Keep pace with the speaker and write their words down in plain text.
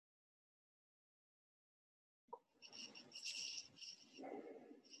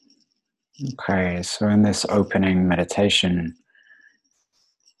Okay, so in this opening meditation,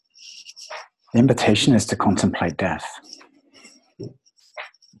 the invitation is to contemplate death.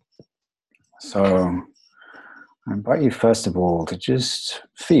 So I invite you, first of all, to just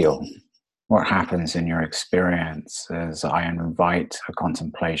feel what happens in your experience as I invite a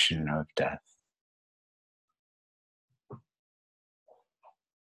contemplation of death.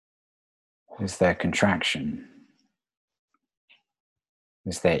 Is there contraction?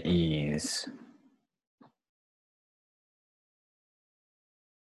 Is there ease?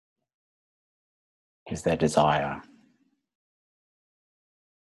 Is there desire?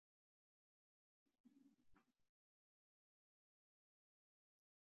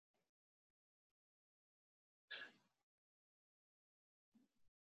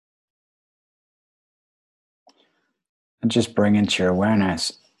 And just bring into your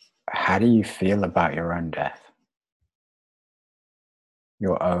awareness, how do you feel about your own death?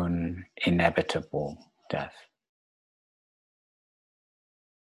 Your own inevitable death?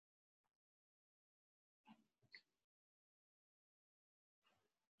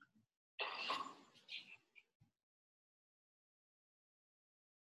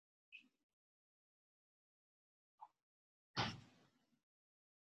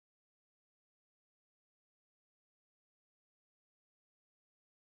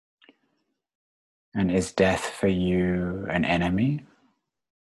 And is death for you an enemy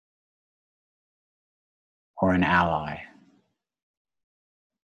or an ally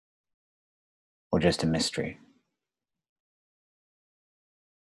or just a mystery?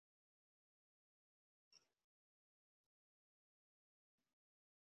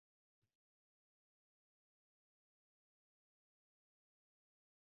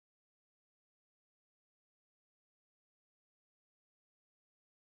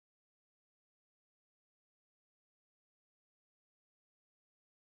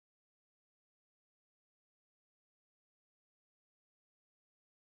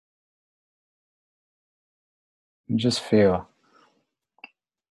 And just feel,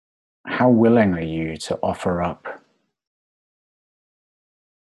 how willing are you to offer up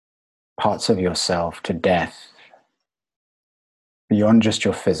parts of yourself to death beyond just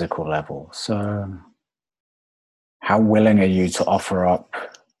your physical level? So how willing are you to offer up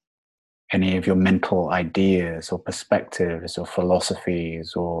any of your mental ideas or perspectives or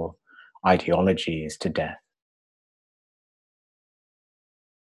philosophies or ideologies to death?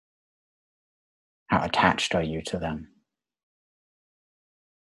 How attached are you to them?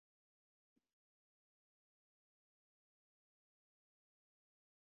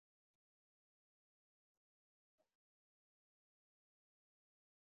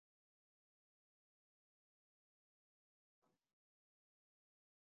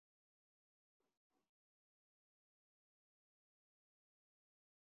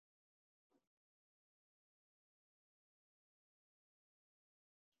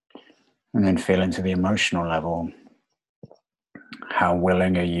 And then feel into the emotional level. How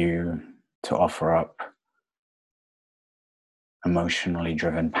willing are you to offer up emotionally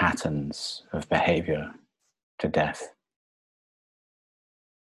driven patterns of behavior to death?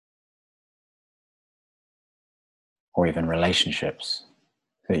 Or even relationships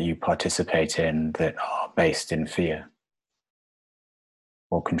that you participate in that are based in fear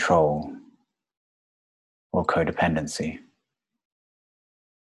or control or codependency?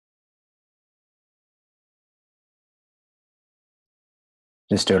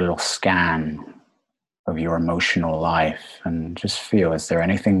 Just do a little scan of your emotional life and just feel, is there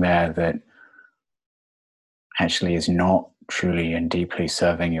anything there that actually is not truly and deeply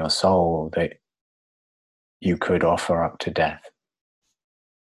serving your soul that you could offer up to death?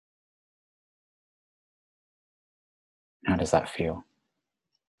 How does that feel?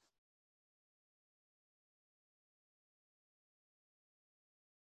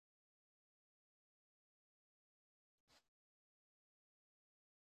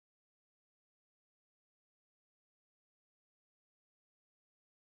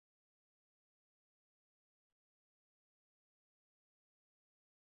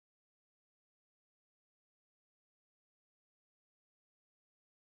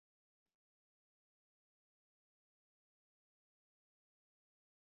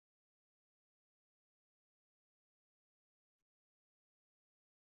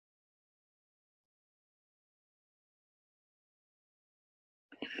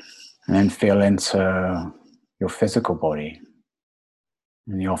 And then feel into your physical body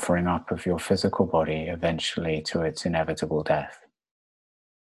and the offering up of your physical body eventually to its inevitable death.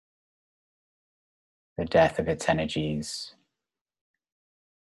 The death of its energies,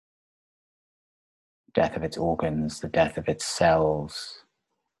 death of its organs, the death of its cells,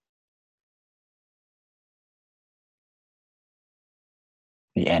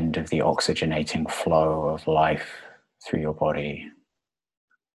 the end of the oxygenating flow of life through your body.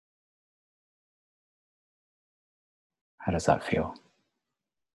 How does that feel?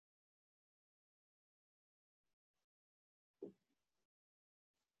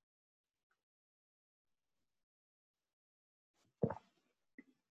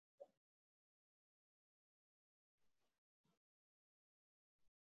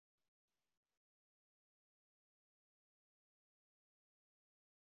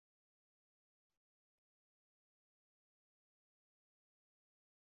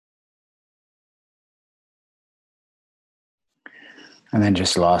 And then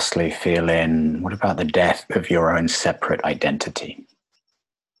just lastly, feel in, what about the death of your own separate identity?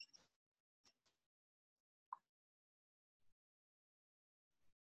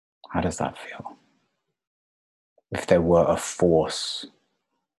 How does that feel? If there were a force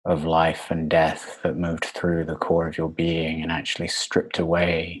of life and death that moved through the core of your being and actually stripped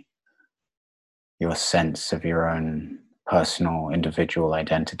away your sense of your own personal, individual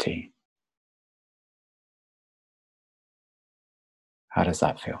identity, how does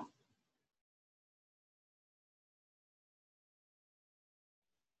that feel?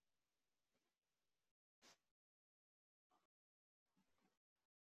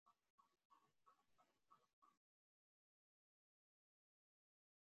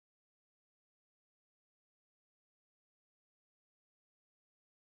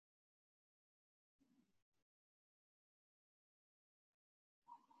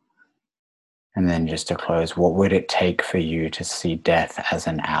 And then just to close, what would it take for you to see death as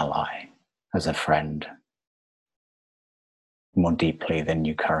an ally, as a friend, more deeply than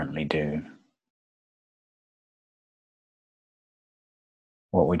you currently do?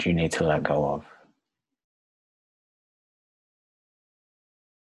 What would you need to let go of?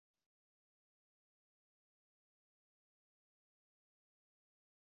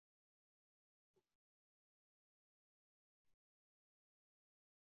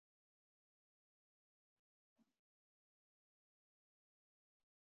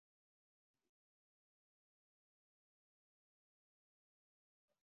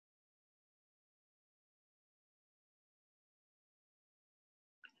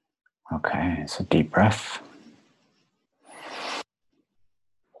 Okay, so deep breath.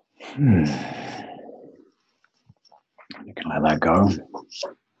 You can let that go.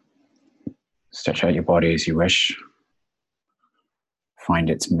 Stretch out your body as you wish. Find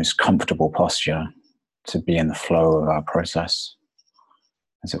its most comfortable posture to be in the flow of our process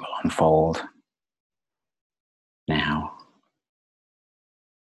as it will unfold now.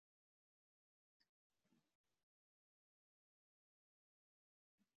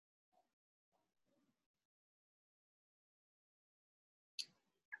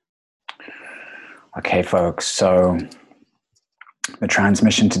 Okay, folks, so the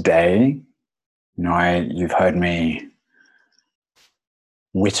transmission today, you've heard me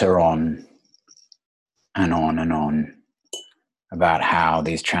witter on and on and on about how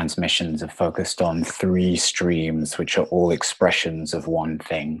these transmissions are focused on 3 streams, which are all expressions of one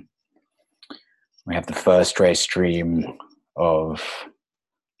thing. We have the first ray stream of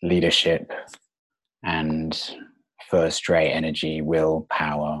leadership and first ray energy, will,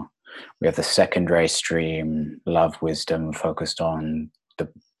 power. We have the second ray stream, love, wisdom, focused on the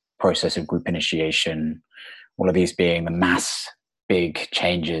process of group initiation. All of these being the mass big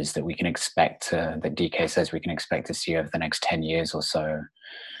changes that we can expect that DK says we can expect to see over the next 10 years or so.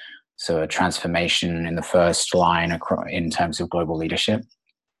 So a transformation in the first line in terms of global leadership.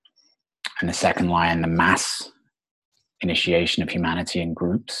 And the second line, the mass initiation of humanity in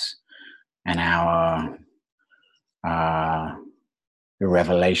groups, and the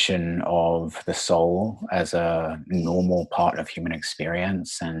revelation of the soul as a normal part of human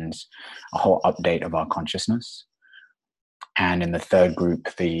experience and a whole update of our consciousness. And in the third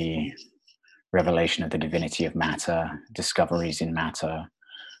group, the revelation of the divinity of matter, discoveries in matter,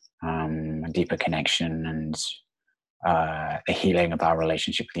 a deeper connection, and a healing of our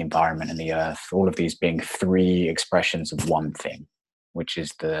relationship with the environment and the earth, all of these being 3 expressions of one thing, which is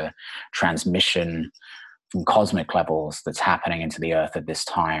the transmission from cosmic levels that's happening into the earth at this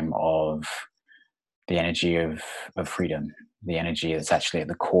time of the energy of freedom, the energy that's actually at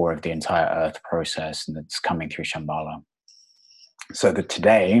the core of the entire earth process and that's coming through Shambhala. So that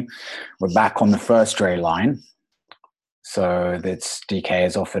today we're back on the first ray line. So that's DK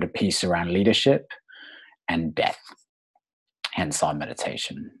has offered a piece around leadership and death, hence our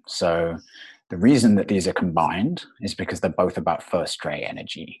meditation. So the reason that these are combined is because they're both about first ray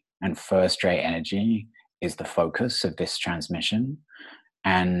energy, and first ray energy is the focus of this transmission.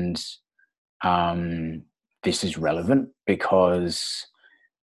 And this is relevant because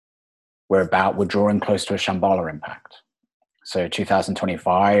we're drawing close to a Shambhala impact. So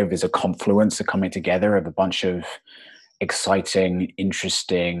 2025 is a confluence, a coming together of a bunch of exciting,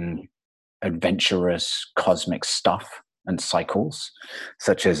 interesting, adventurous cosmic stuff and cycles,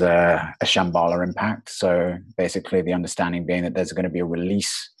 such as a Shambhala impact. So basically the understanding being that there's going to be a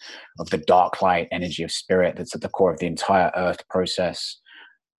release of the dark light energy of spirit that's at the core of the entire earth process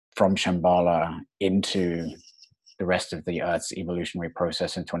from Shambhala into the rest of the earth's evolutionary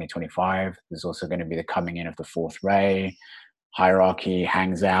process in 2025. There's also going to be the coming in of the fourth ray. Hierarchy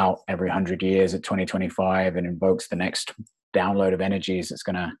hangs out every 100 years at 2025 and invokes the next download of energies that's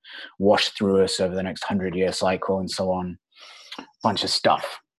going to wash through us over the next 100-year cycle and so on. Bunch of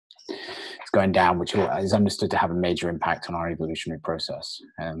stuff is going down, which is understood to have a major impact on our evolutionary process.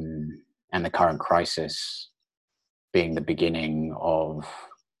 And the current crisis being the beginning of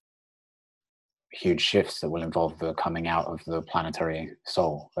huge shifts that will involve the coming out of the planetary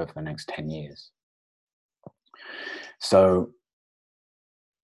soul over the next 10 years. So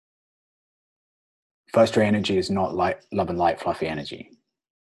first ray energy is not like love and light, fluffy energy.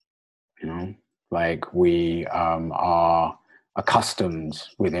 You know, like we are accustomed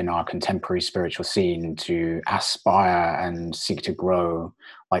within our contemporary spiritual scene to aspire and seek to grow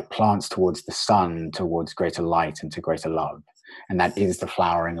like plants towards the sun, towards greater light and to greater love. And that is the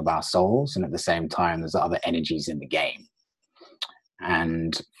flowering of our souls. And at the same time, there's other energies in the game.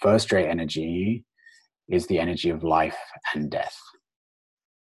 And first ray energy is the energy of life and death.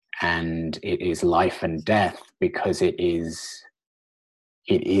 And it is life and death because it is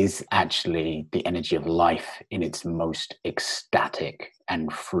actually the energy of life in its most ecstatic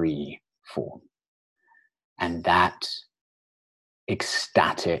and free form. And that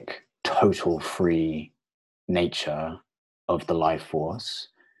ecstatic, total free nature of the life force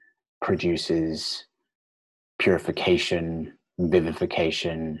produces purification,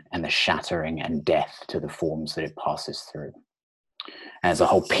 vivification, and the shattering and death to the forms that it passes through. And there's a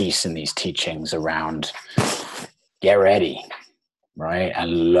whole piece in these teachings around get ready, right?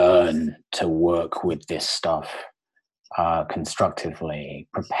 And learn to work with this stuff constructively.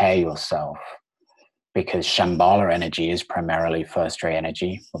 Prepare yourself, because Shambhala energy is primarily first ray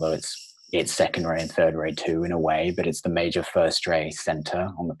energy, although it's second ray and third ray too in a way, but it's the major first ray center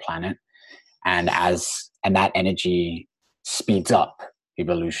on the planet. And that energy speeds up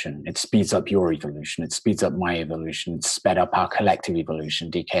evolution. It speeds up your evolution. It speeds up my evolution. It sped up our collective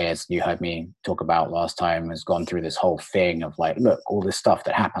evolution. DK, as you heard me talk about last time, has gone through this whole thing of like, look, all this stuff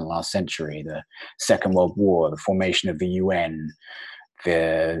that happened last century, the Second World War, the formation of the UN,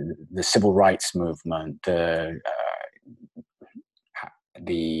 the civil rights movement, the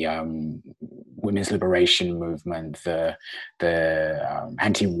women's liberation movement, the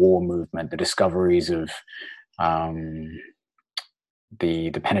anti-war movement, the discoveries of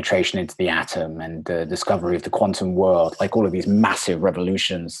the penetration into the atom and the discovery of the quantum world, like all of these massive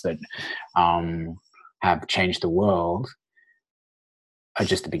revolutions that have changed the world, are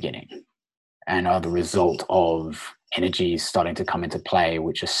just the beginning and are the result of energies starting to come into play,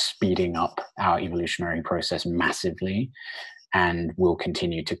 which are speeding up our evolutionary process massively and will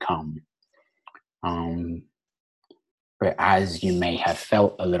continue to come. But as you may have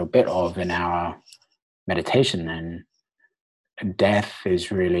felt a little bit of in our meditation, then death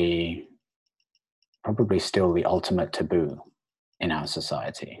is really probably still the ultimate taboo in our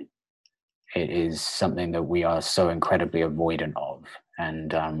society. It is something that we are so incredibly avoidant of.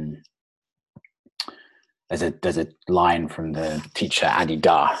 And there's a line from the teacher Adi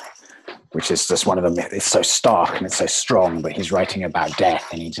Dar, which is just one of them. It's so stark and it's so strong, but he's writing about death,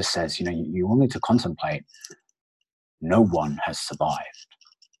 and he just says, you know, you all need to contemplate, no one has survived.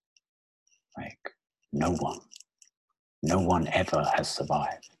 Like, no one ever has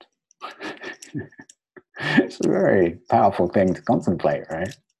survived. It's a very powerful thing to contemplate,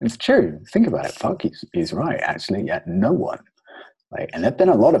 right? It's true. Think about it. Fuck, he's right, actually. Yeah, no one. Like, and there've been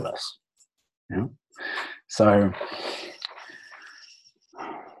a lot of us, you know? So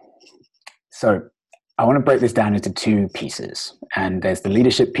I want to break this down into two pieces. And there's the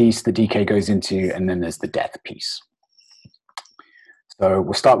leadership piece that DK goes into, and then there's the death piece. So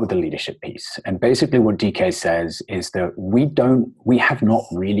we'll start with the leadership piece. And basically what DK says is that we have not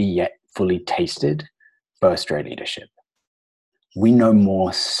really yet fully tasted first ray leadership. We know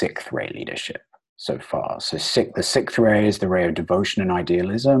more sixth ray leadership so far. So the sixth ray is the ray of devotion and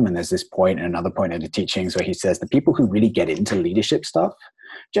idealism. And there's this point and another point in the teachings where he says the people who really get into leadership stuff,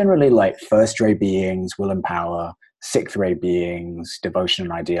 generally like first ray beings, will and power, sixth ray beings, devotion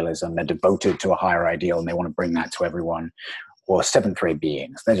and idealism, they're devoted to a higher ideal and they want to bring that to everyone. Or seventh ray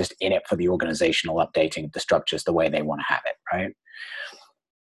beings, they're just in it for the organizational updating of the structures the way they want to have it, right?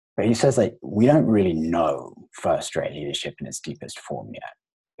 But he says that we don't really know first ray leadership in its deepest form yet,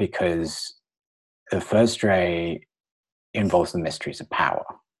 because the first ray involves the mysteries of power.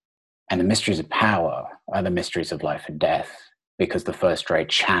 And the mysteries of power are the mysteries of life and death, because the first ray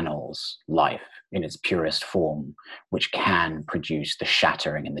channels life in its purest form, which can produce the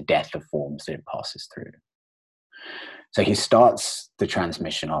shattering and the death of forms that it passes through. So he starts the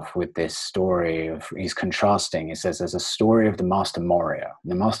transmission off with this story of, he's contrasting, he says there's a story of the Master Moria.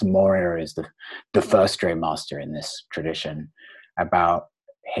 And the Master Moria is the first ray master in this tradition, about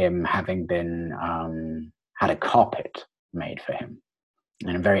him having been, had a carpet made for him,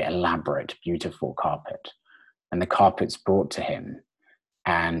 and a very elaborate, beautiful carpet. And the carpet's brought to him,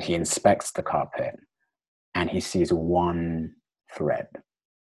 and he inspects the carpet, and he sees one thread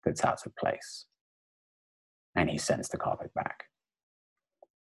that's out of place. And he sends the carpet back.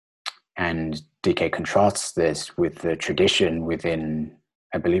 And DK contrasts this with the tradition within,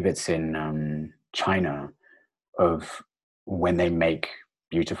 I believe it's in China, of when they make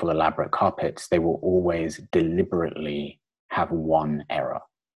beautiful, elaborate carpets, they will always deliberately have one error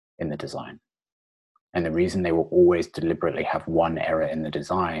in the design. And the reason they will always deliberately have one error in the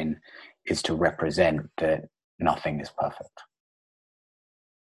design is to represent that nothing is perfect.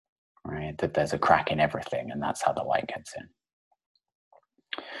 Right? That there's a crack in everything, and that's how the light gets in.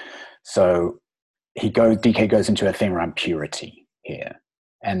 So DK goes into a thing around purity here.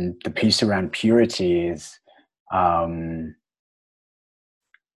 And the piece around purity is the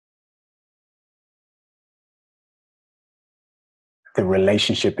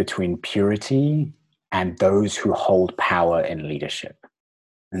relationship between purity and those who hold power in leadership.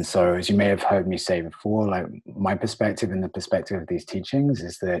 And so, as you may have heard me say before, like, my perspective and the perspective of these teachings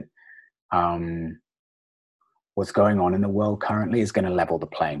is that what's going on in the world currently is going to level the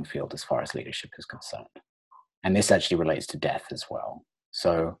playing field as far as leadership is concerned. And this actually relates to death as well.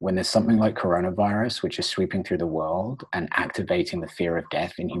 So when there's something like coronavirus, which is sweeping through the world and activating the fear of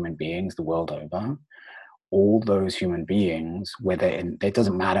death in human beings the world over, all those human beings, it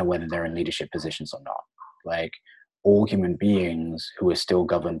doesn't matter whether they're in leadership positions or not, like, all human beings who are still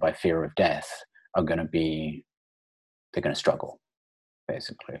governed by fear of death are going to struggle,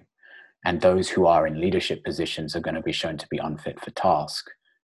 basically. And those who are in leadership positions are going to be shown to be unfit for task,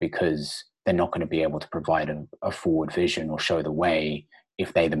 because they're not going to be able to provide a forward vision or show the way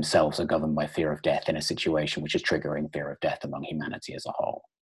if they themselves are governed by fear of death in a situation which is triggering fear of death among humanity as a whole.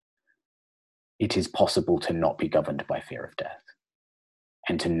 It is possible to not be governed by fear of death.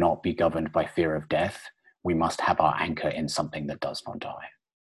 And to not be governed by fear of death, we must have our anchor in something that does not die.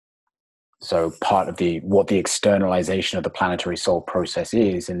 So part of what the externalization of the planetary soul process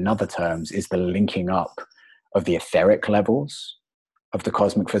is, in other terms, is the linking up of the etheric levels of the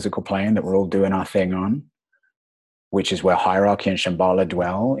cosmic physical plane that we're all doing our thing on, which is where hierarchy and Shambhala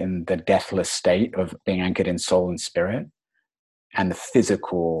dwell, in the deathless state of being anchored in soul and spirit, and the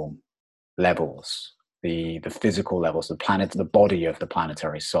physical levels, the physical levels, the body of the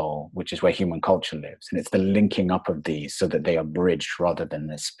planetary soul, which is where human culture lives. And it's the linking up of these so that they are bridged rather than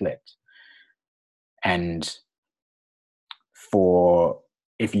they're split. And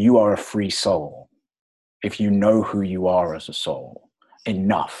if you are a free soul, if you know who you are as a soul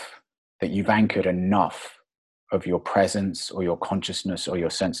enough, that you've anchored enough of your presence or your consciousness or your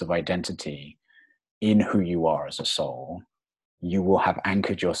sense of identity in who you are as a soul, you will have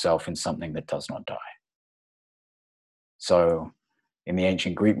anchored yourself in something that does not die. So in the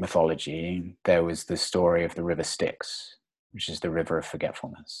ancient Greek mythology, there was the story of the river Styx, which is the river of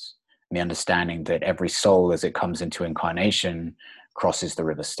forgetfulness. And the understanding that every soul, as it comes into incarnation, crosses the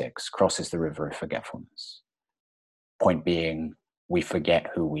river Styx, crosses the river of forgetfulness. Point being, we forget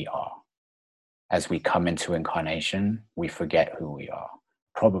who we are. As we come into incarnation, we forget who we are.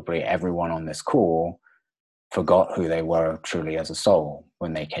 Probably everyone on this call forgot who they were truly as a soul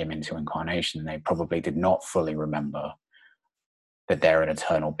when they came into incarnation. They probably did not fully remember that they're an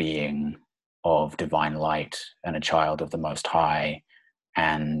eternal being of divine light and a child of the Most High,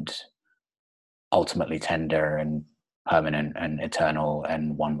 and ultimately tender and permanent and eternal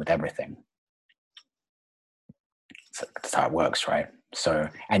and one with everything. So that's how it works, right? So,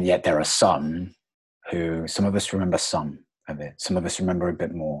 and yet there are some of us remember some of it, some of us remember a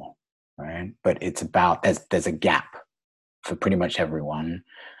bit more, right? But it's about, there's a gap for pretty much everyone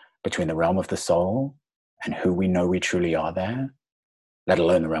between the realm of the soul and who we know we truly are there, let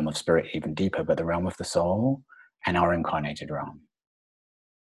alone the realm of spirit even deeper, but the realm of the soul and our incarnated realm.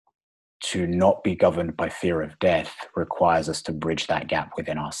 To not be governed by fear of death requires us to bridge that gap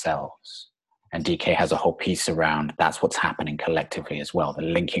within ourselves. And DK has a whole piece around that's what's happening collectively as well, the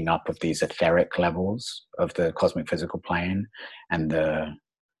linking up of these etheric levels of the cosmic physical plane and the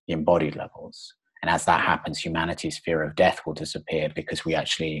the embodied levels. And as that happens, humanity's fear of death will disappear, because we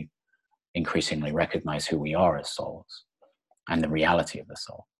actually increasingly recognize who we are as souls and the reality of the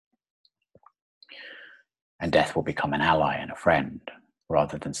soul. And death will become an ally and a friend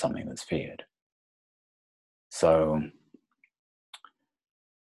rather than something that's feared. So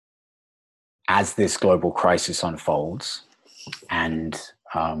as this global crisis unfolds, and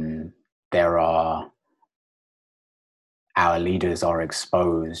our leaders are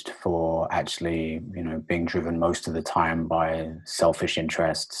exposed for actually, being driven most of the time by selfish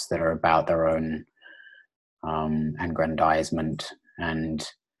interests that are about their own aggrandizement and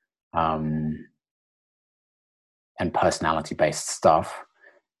personality-based stuff.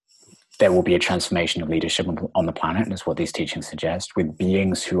 There will be a transformation of leadership on the planet, that's what these teachings suggest, with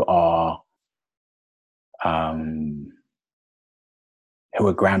beings who are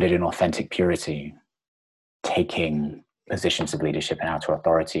grounded in authentic purity, taking positions of leadership and outer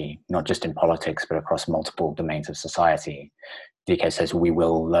authority, not just in politics, but across multiple domains of society. DK says we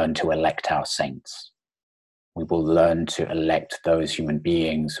will learn to elect our saints. We will learn to elect those human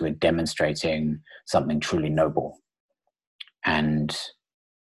beings who are demonstrating something truly noble and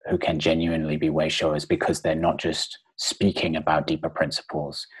who can genuinely be way showers, because they're not just speaking about deeper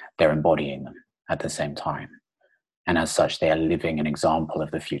principles, they're embodying them at the same time. And as such, they are living an example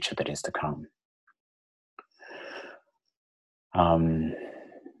of the future that is to come.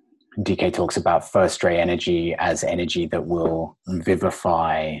 DK talks about first ray energy as energy that will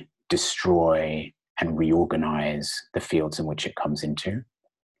vivify, destroy, and reorganize the fields in which it comes into.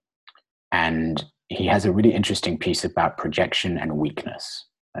 And he has a really interesting piece about projection and weakness,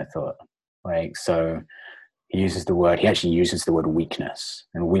 I thought. So he actually uses the word weakness.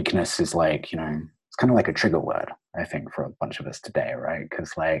 And weakness is like, it's kind of like a trigger word, I think, for a bunch of us today, right?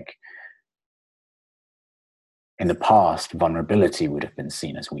 Because in the past, vulnerability would have been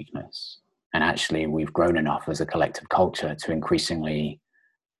seen as weakness. And actually, we've grown enough as a collective culture to increasingly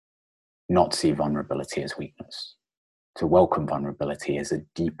not see vulnerability as weakness, to welcome vulnerability as a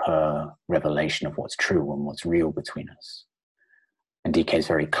deeper revelation of what's true and what's real between us. And DK is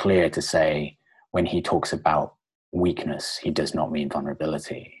very clear to say, when he talks about weakness, he does not mean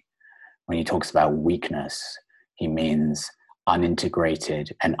vulnerability. When he talks about weakness, he means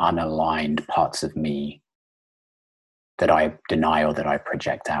unintegrated and unaligned parts of me that I deny or that I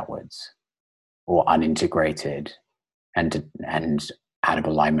project outwards, or unintegrated and out of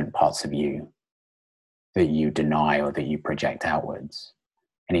alignment parts of you that you deny or that you project outwards.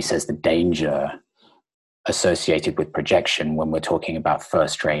 And he says the danger associated with projection when we're talking about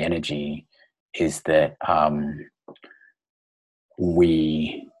first ray energy is that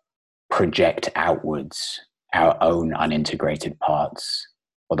we project outwards our own unintegrated parts,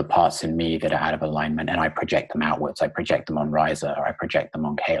 or the parts in me that are out of alignment, and I project them outwards. I project them on Riser, or I project them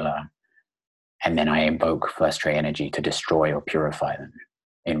on Kayla, and then I invoke first ray energy to destroy or purify them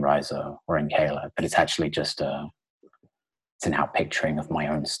in Riser or in Kayla. But it's actually just it's an outpicturing of my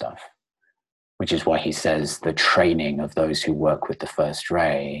own stuff, which is why he says the training of those who work with the first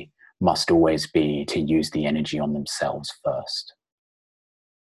ray must always be to use the energy on themselves first.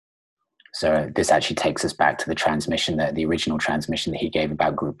 So this actually takes us back to the original transmission that he gave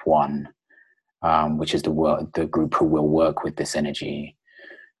about group 1, which is the group who will work with this energy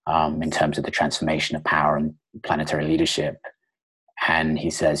in terms of the transformation of power and planetary leadership. And he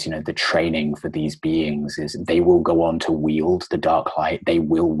says, the training for these beings is they will go on to wield the dark light. They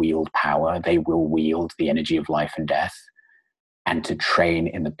will wield power. They will wield the energy of life and death. And to train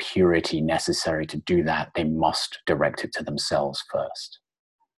in the purity necessary to do that, they must direct it to themselves first.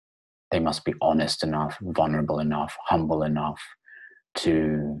 They must be honest enough, vulnerable enough, humble enough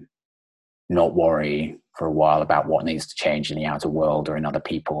to not worry for a while about what needs to change in the outer world or in other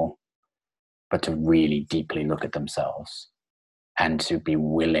people, but to really deeply look at themselves and to be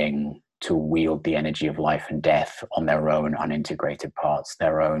willing to wield the energy of life and death on their own unintegrated parts,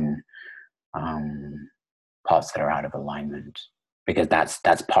 their own parts that are out of alignment. Because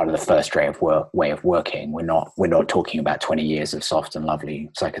that's part of the first way of working. We're not talking about 20 years of soft and lovely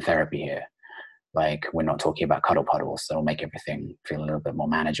psychotherapy here. We're not talking about cuddle puddles that'll make everything feel a little bit more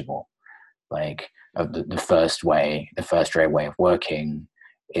manageable. The first ray of working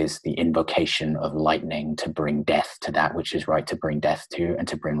is the invocation of lightning to bring death to that which is right to bring death to, and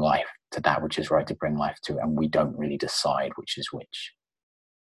to bring life to that which is right to bring life to. And we don't really decide which is which.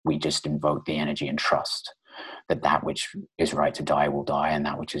 We just invoke the energy and trust that which is right to die will die, and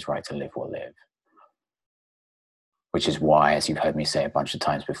that which is right to live will live. Which is why, as you've heard me say a bunch of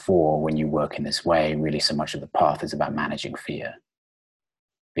times before, when you work in this way, really so much of the path is about managing fear.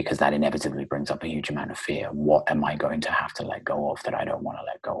 because that inevitably brings up a huge amount of fear. What am I going to have to let go of that I don't want to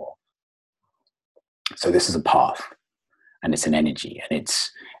let go of? So this is a path, and it's an energy, and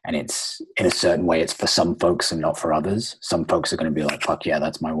it's in a certain way, it's for some folks and not for others. Some folks are going to be like, fuck yeah,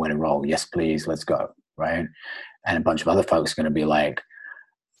 that's my way to roll. Yes, please, let's go. Right. And a bunch of other folks are going to be like,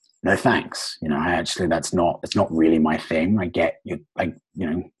 no, thanks. It's not really my thing. I get you.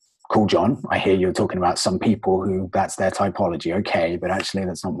 Cool, John. I hear you're talking about some people who that's their typology. Okay. But actually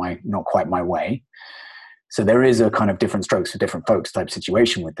that's not quite my way. So there is a kind of different strokes for different folks type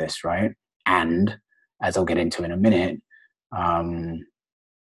situation with this. Right. And as I'll get into in a minute,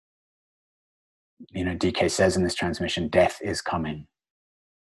 DK says in this transmission, death is coming.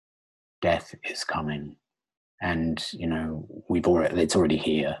 Death is coming. And, it's already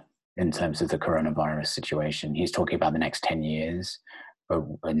here in terms of the coronavirus situation. He's talking about the next 10 years, but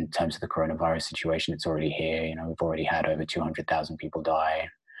in terms of the coronavirus situation, it's already here. We've already had over 200,000 people die.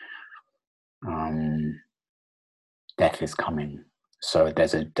 Death is coming. So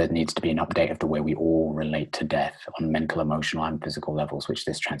there needs to be an update of the way we all relate to death on mental, emotional, and physical levels, which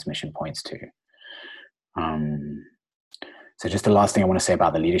this transmission points to. So just the last thing I want to say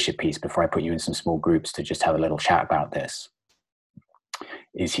about the leadership piece before I put you in some small groups to just have a little chat about this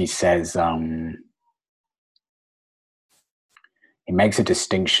is he says, he makes a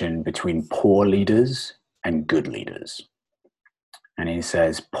distinction between poor leaders and good leaders. And he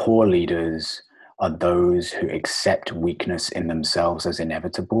says, poor leaders are those who accept weakness in themselves as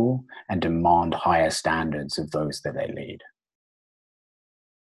inevitable and demand higher standards of those that they lead.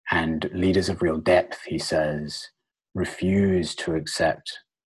 And leaders of real depth, he says, refuse to accept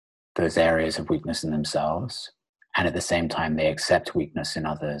those areas of weakness in themselves. And at the same time, they accept weakness in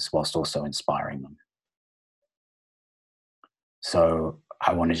others whilst also inspiring them. So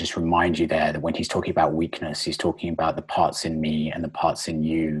I want to just remind you there that when he's talking about weakness, he's talking about the parts in me and the parts in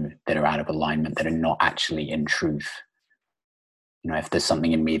you that are out of alignment, that are not actually in truth. If there's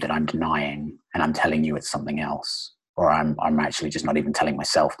something in me that I'm denying and I'm telling you it's something else, or I'm actually just not even telling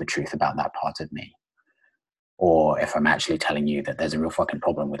myself the truth about that part of me. Or if I'm actually telling you that there's a real fucking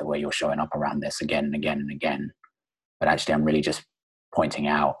problem with the way you're showing up around this again and again and again, but actually I'm really just pointing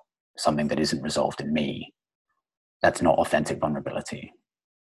out something that isn't resolved in me, that's not authentic vulnerability.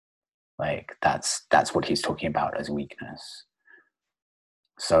 Like that's what he's talking about as weakness.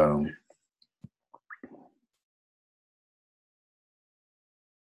 So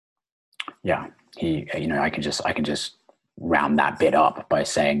yeah, I can just round that bit up by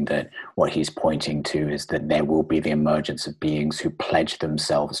saying that what he's pointing to is that there will be the emergence of beings who pledge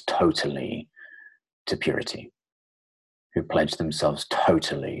themselves totally to purity, who pledge themselves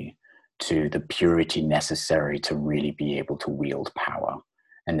totally to the purity necessary to really be able to wield power.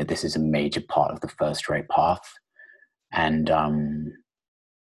 And that this is a major part of the first ray path. And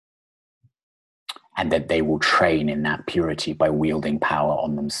that they will train in that purity by wielding power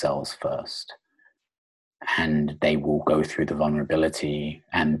on themselves first. And they will go through the vulnerability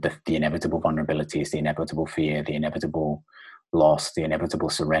and the inevitable vulnerabilities, the inevitable fear, the inevitable loss, the inevitable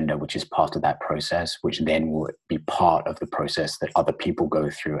surrender, which is part of that process, which then will be part of the process that other people go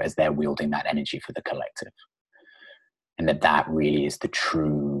through as they're wielding that energy for the collective. And that really is the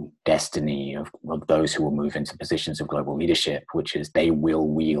true destiny of those who will move into positions of global leadership, which is they will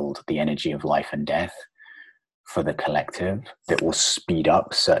wield the energy of life and death for the collective that will speed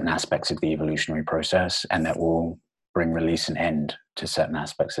up certain aspects of the evolutionary process and that will bring release and end to certain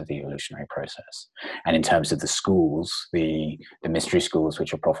aspects of the evolutionary process. And in terms of the schools, the mystery schools,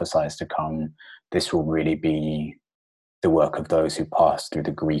 which are prophesized to come, this will really be the work of those who passed through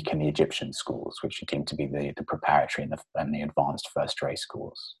the Greek and the Egyptian schools, which are deemed to be the preparatory and the advanced first ray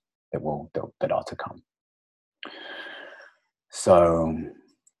schools that are to come. So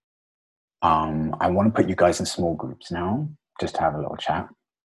I want to put you guys in small groups now, just to have a little chat.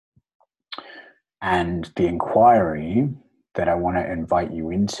 And the inquiry that I want to invite you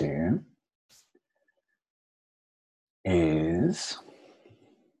into is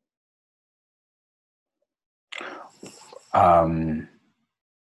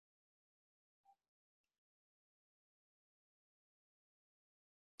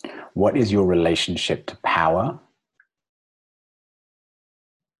what is your relationship to power?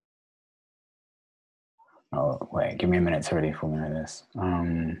 Oh, wait, give me a minute to really formulate this.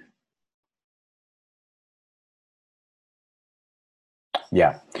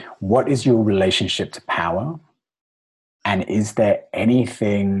 Yeah. What is your relationship to power? And is there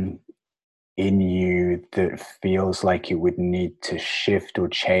anything in you that feels like it would need to shift or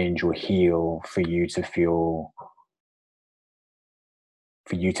change or heal for you to feel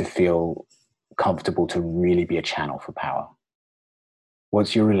comfortable to really be a channel for power?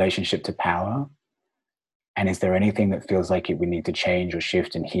 what's your relationship to power? And is there anything that feels like it would need to change or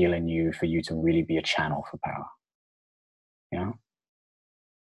shift and heal in you for you to really be a channel for power? Yeah.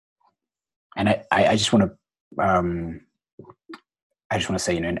 And I just want to, I just want to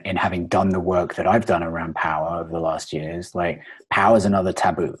say, in having done the work that I've done around power over the last years, like power is another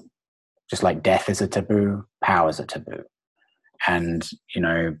taboo. Just like death is a taboo, power is a taboo. And,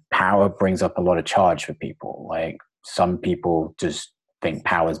 power brings up a lot of charge for people. Like some people just think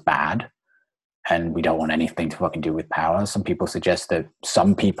power is bad and we don't want anything to fucking do with power. Some people suggest that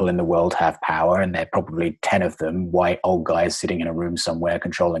some people in the world have power and they're probably 10 of them, white old guys sitting in a room somewhere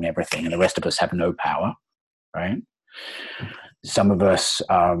controlling everything, and the rest of us have no power, right? Some of us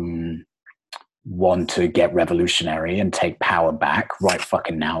want to get revolutionary and take power back right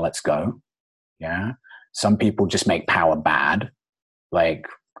fucking now, let's go. Yeah. Some people just make power bad. Like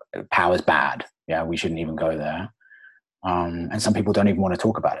power's bad. Yeah, we shouldn't even go there. And some people don't even want to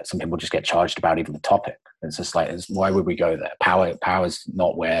talk about it. Some people just get charged about even the topic. It's just like, why would we go there? Power is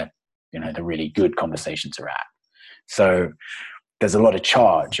not where, the really good conversations are at. So there's a lot of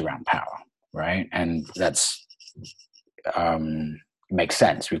charge around power, right? And that's makes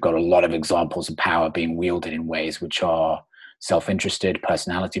sense. We've got a lot of examples of power being wielded in ways which are self-interested,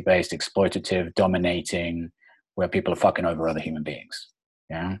 personality-based, exploitative, dominating, where people are fucking over other human beings,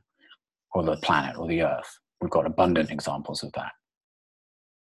 yeah, or the planet or the earth. We've got abundant examples of that.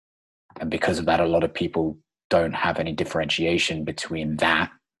 And because of that, a lot of people don't have any differentiation between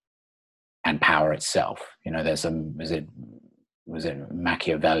that and power itself. There's was it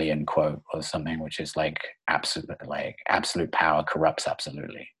Machiavellian quote or something, which is like absolute power corrupts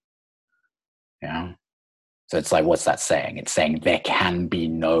absolutely. Yeah. So it's like, what's that saying? It's saying there can be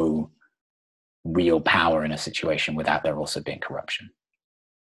no real power in a situation without there also being corruption.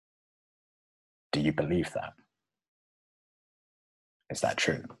 Do you believe that? Is that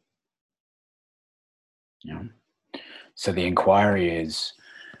true? Yeah. So the inquiry is,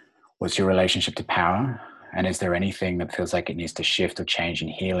 what's your relationship to power? And is there anything that feels like it needs to shift or change and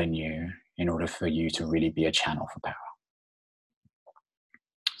heal in you in order for you to really be a channel for power?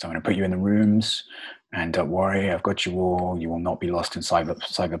 So I'm going to put you in the rooms, and don't worry, I've got you all. You will not be lost in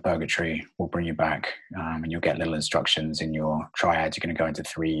cyber purgatory. We'll bring you back, and you'll get little instructions in your triads. You're going to go into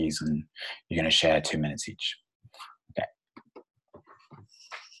threes, and you're going to share 2 minutes each. Okay.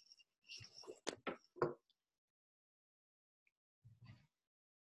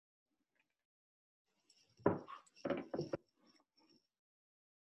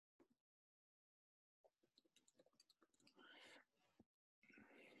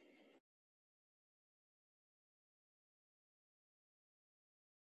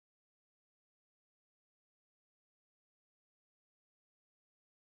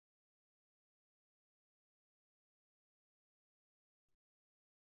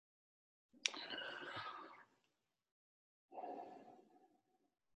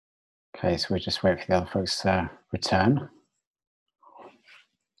 Okay, so we'll just wait for the other folks to return.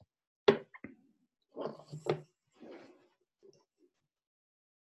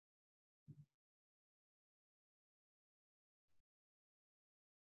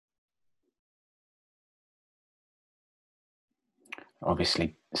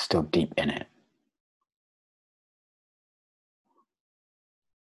 Obviously, still deep in it.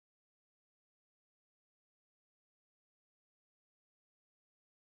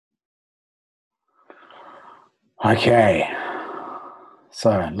 Okay,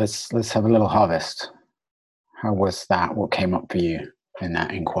 so let's have a little harvest. How was that? What came up for you in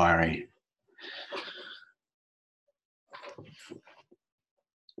that inquiry?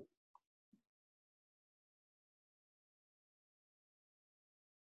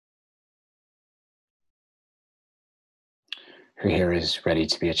 Who here is ready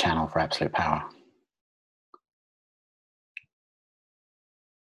to be a channel for absolute power?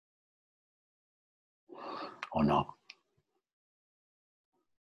 Or not?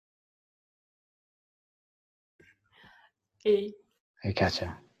 Hey. Hey,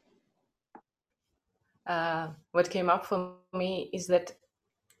 Katja. What came up for me is that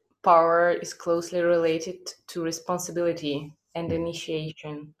power is closely related to responsibility and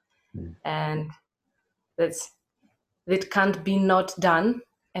initiation, and that can't be not done.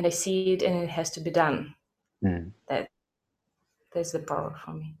 And I see it, and it has to be done. That's the power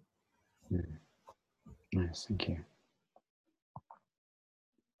for me. Nice, thank you.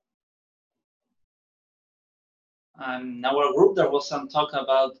 In our group, there was some talk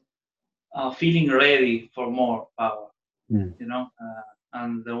about feeling ready for more power,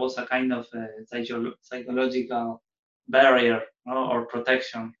 and there was a kind of psychological barrier or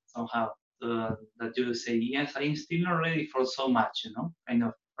protection somehow that you say, yes, I'm still not ready for so much, kind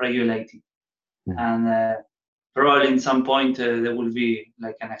of regulating. And probably in some point there will be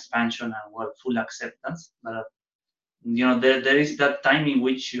like an expansion and full acceptance. But there is that time in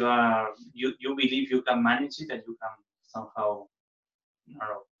which you believe you can manage it and you can somehow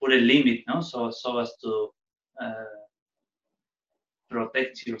put a limit, so as to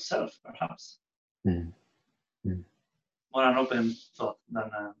protect yourself, perhaps. More an open thought than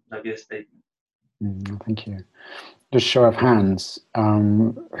like a statement. Thank you. Just show of hands,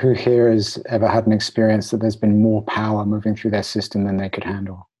 who here has ever had an experience that there's been more power moving through their system than they could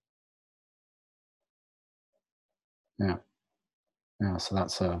handle? Yeah. So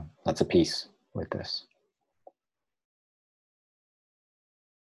that's a piece with this.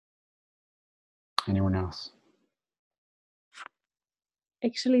 Anyone else?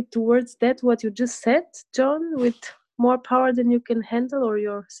 Actually, towards that, what you just said, John, with more power than you can handle or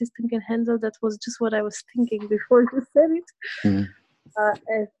your system can handle, that was just what I was thinking before you said it.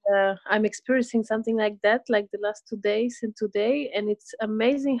 I'm experiencing something like that, like the last 2 days and today, and it's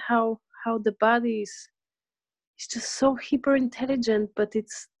amazing how the body is just so hyper intelligent, but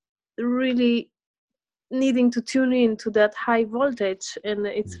it's really needing to tune in to that high voltage, and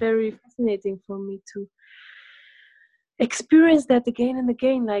it's very fascinating for me to experience that again and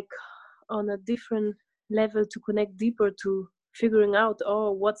again, like on a different level, to connect deeper to figuring out,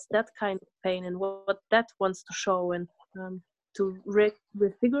 what's that kind of pain and what that wants to show, and to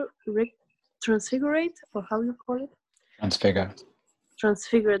transfigurate, or how you call it?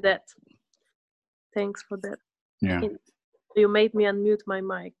 Transfigure that. Thanks for that. Yeah. You made me unmute my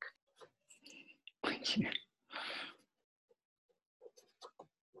mic. Thank you.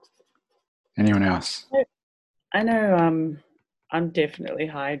 Anyone else? I know I'm definitely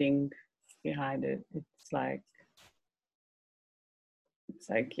hiding behind it. It's like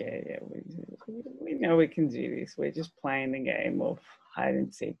yeah, we know we can do this. We're just playing the game of hide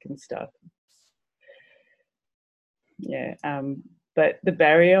and seek and stuff. Yeah. But the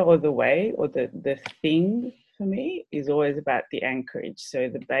barrier or the way or the thing for me is always about the anchorage. So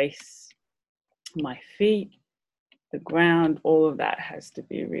the base, my feet, the ground, all of that has to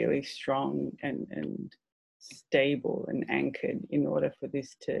be really strong and stable and anchored in order for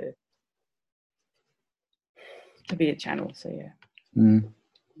this to be a channel. So yeah.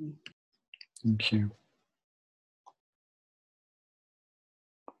 Thank you.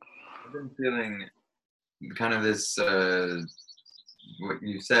 I've been feeling kind of this what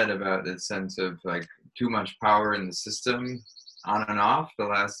you said about the sense of like too much power in the system on and off the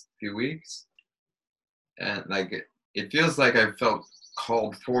last few weeks, and like it feels like I've felt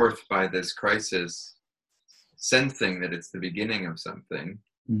called forth by this crisis, sensing that it's the beginning of something.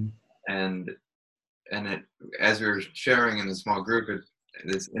 And it, as we were sharing in the small group,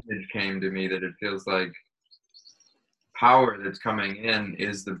 this image came to me that it feels like power that's coming in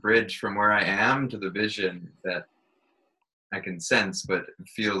is the bridge from where I am to the vision that I can sense, but it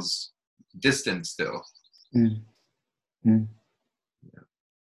feels distant still. Yeah,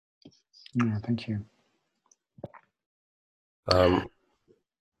 thank you.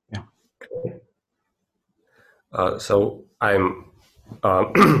 Yeah. So I'm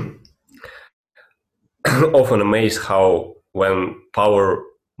often amazed how when power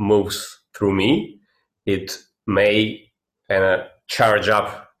moves through me, it may charge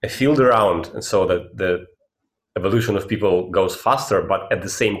up a field around, and so that the evolution of people goes faster, but at the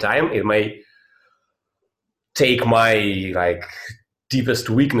same time it may take my deepest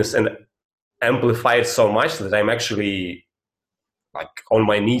weakness and amplify it so much that I'm actually on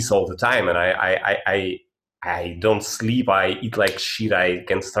my knees all the time, and I don't sleep, I eat like shit, I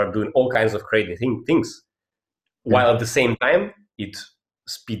can start doing all kinds of crazy things, while at the same time it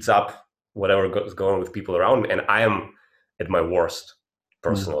speeds up whatever is going on with people around me, and I am at my worst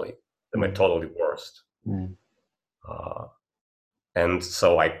personally, at my totally worst. And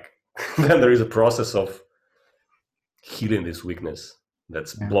so then there is a process of healing this weakness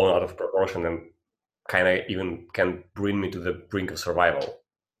that's blown out of proportion and kind of even can bring me to the brink of survival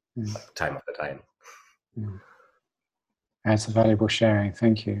time after time. That's a valuable sharing.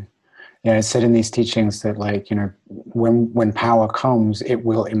 Thank you. Yeah, it's said in these teachings that when power comes, it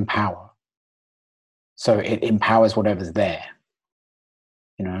will empower. So it empowers whatever's there,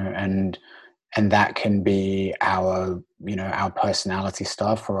 and that can be our personality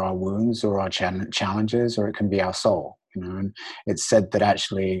stuff or our wounds or our challenges, or it can be our soul, and it's said that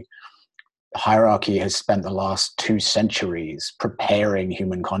actually hierarchy has spent the last 2 centuries preparing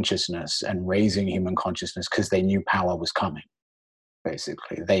human consciousness and raising human consciousness because they knew power was coming.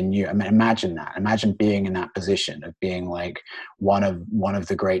 Basically, they knew. I mean, imagine that. Imagine being in that position of being like one of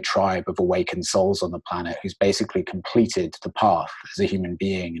the great tribe of awakened souls on the planet, who's basically completed the path as a human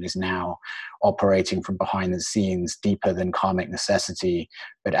being and is now operating from behind the scenes, deeper than karmic necessity,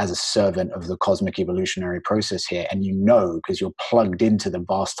 but as a servant of the cosmic evolutionary process here. And you know, because you're plugged into the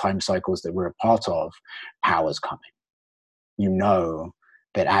vast time cycles that we're a part of, power's coming. You know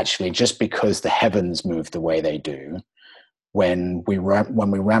that actually, just because the heavens move the way they do, when we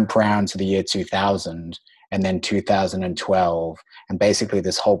ramp around to the year 2000 and then 2012, and basically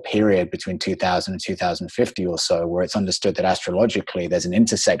this whole period between 2000 and 2050 or so, where it's understood that astrologically there's an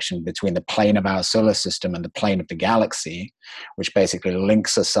intersection between the plane of our solar system and the plane of the galaxy, which basically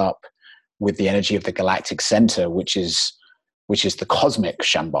links us up with the energy of the galactic center, which is the cosmic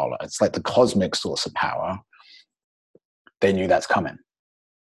Shambhala. It's like the cosmic source of power. They knew that's coming.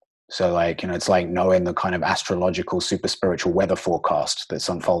 So like, it's like knowing the kind of astrological, super spiritual weather forecast that's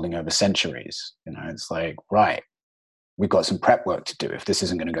unfolding over centuries. It's like, right, we've got some prep work to do if this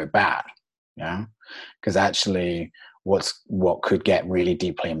isn't going to go bad. Yeah. Because actually what could get really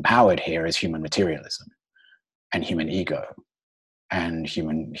deeply empowered here is human materialism and human ego and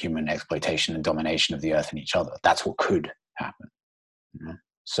human exploitation and domination of the earth and each other. That's what could happen.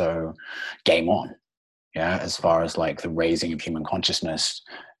 So game on. Yeah, as far as like the raising of human consciousness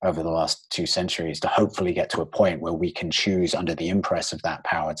over the last 2 centuries to hopefully get to a point where we can choose under the impress of that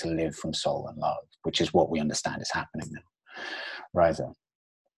power to live from soul and love, which is what we understand is happening now. Riza.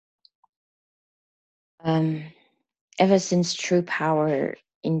 Ever since True Power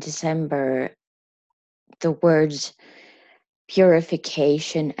in December, the words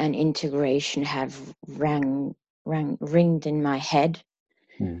purification and integration have ringed in my head.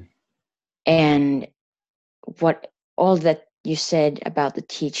 And what all that you said about the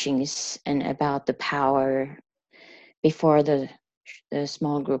teachings and about the power before the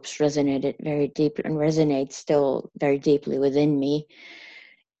small groups resonated very deeply and resonates still very deeply within me.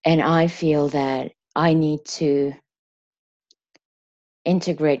 And I feel that I need to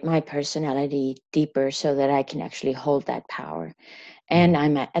integrate my personality deeper so that I can actually hold that power. And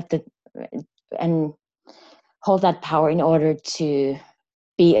I'm and hold that power in order to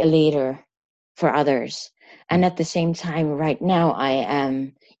be a leader for others. And at the same time, right now, I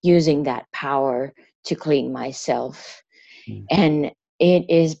am using that power to clean myself. And it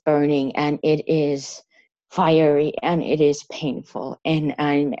is burning and it is fiery and it is painful. And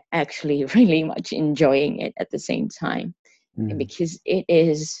I'm actually really much enjoying it at the same time because it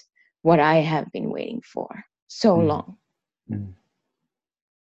is what I have been waiting for so long.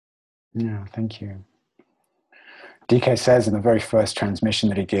 Yeah, thank you. DK says in the very first transmission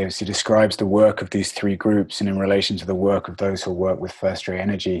that he gives, he describes the work of these 3 groups, and in relation to the work of those who work with first ray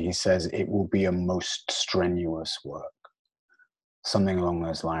energy, he says it will be a most strenuous work. Something along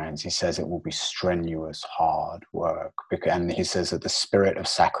those lines. He says it will be strenuous, hard work. And he says that the spirit of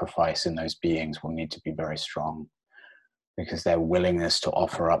sacrifice in those beings will need to be very strong, because their willingness to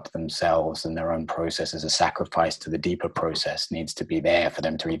offer up themselves and their own process as a sacrifice to the deeper process needs to be there for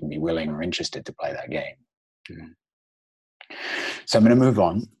them to even be willing or interested to play that game. So I'm going to move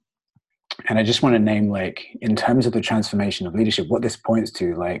on. And I just want to name, like, in terms of the transformation of leadership, what this points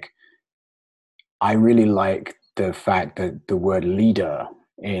to, like, I really like the fact that the word leader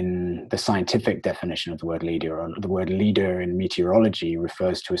in the scientific definition of the word leader, or the word leader in meteorology,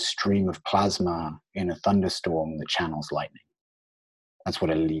 refers to a stream of plasma in a thunderstorm that channels lightning. That's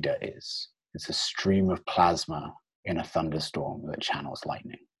what a leader is. It's a stream of plasma in a thunderstorm that channels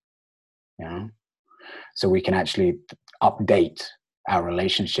lightning. Yeah. So we can actually update our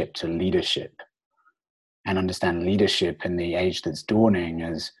relationship to leadership and understand leadership in the age that's dawning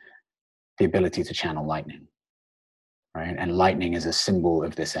as the ability to channel lightning, right? And lightning is a symbol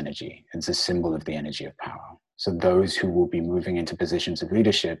of this energy. It's a symbol of the energy of power. So those who will be moving into positions of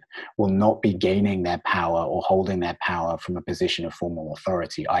leadership will not be gaining their power or holding their power from a position of formal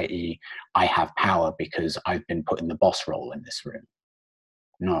authority, i.e., I have power because I've been put in the boss role in this room.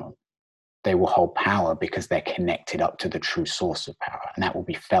 No. They will hold power because they're connected up to the true source of power, and that will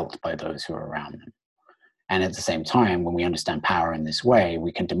be felt by those who are around them. And at the same time, when we understand power in this way,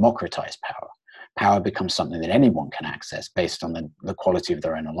 we can democratize power. Power becomes something that anyone can access based on the quality of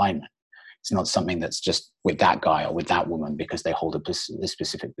their own alignment. It's not something that's just with that guy or with that woman because they hold a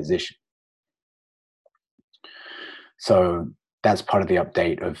specific position. So that's part of the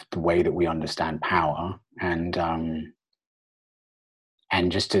update of the way that we understand power.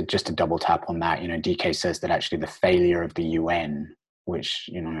 And just to double tap on that, DK says that actually the failure of the UN which,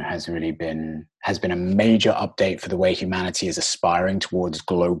 you know, has been a major update for the way humanity is aspiring towards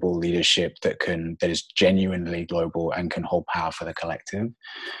global leadership that is genuinely global and can hold power for the collective,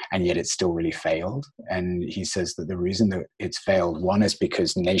 and yet it's still really failed. And he says that the reason that it's failed, one, is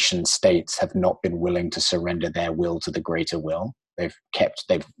because nation states have not been willing to surrender their will to the greater will. They've kept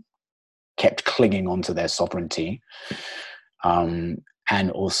clinging onto their sovereignty.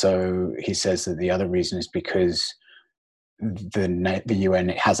 And also he says that the other reason is because the UN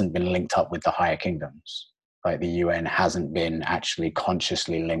hasn't been linked up with the higher kingdoms. Like, the UN hasn't been actually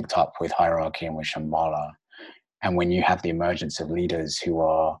consciously linked up with hierarchy and with Shambhala. And when you have the emergence of leaders who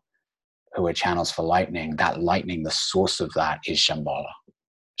are channels for lightning, that lightning, the source of that is Shambhala.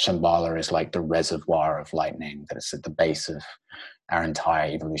 Shambhala is like the reservoir of lightning that is at the base of our entire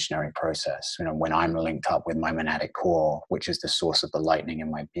evolutionary process. You know, when I'm linked up with my monadic core, which is the source of the lightning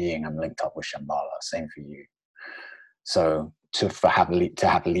in my being, I'm linked up with Shambhala. Same for you. So to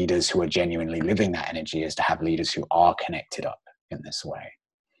have leaders who are genuinely living that energy is to have leaders who are connected up in this way.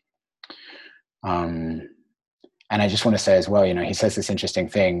 And I just want to say as well, you know, he says this interesting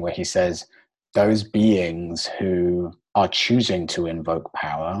thing where he says those beings who are choosing to invoke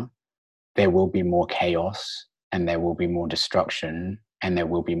power, there will be more chaos and there will be more destruction and there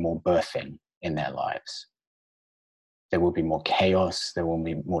will be more birthing in their lives. There will be more chaos, there will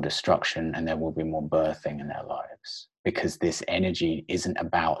be more destruction, and there will be more birthing in their lives, because this energy isn't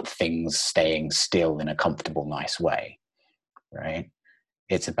about things staying still in a comfortable, nice way, right?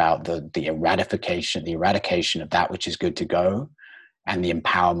 It's about the eradication of that which is good to go, and the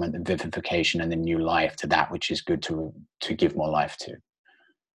empowerment, the vivification, and the new life to that which is good to give more life to.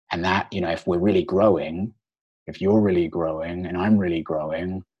 And that, you know, if we're really growing, if you're really growing and I'm really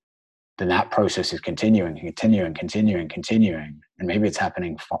growing, then that process is continuing. And maybe it's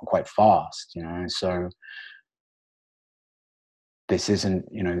happening quite fast, you know. So this isn't,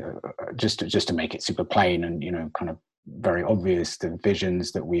 you know, just to make it super plain and, you know, kind of very obvious, the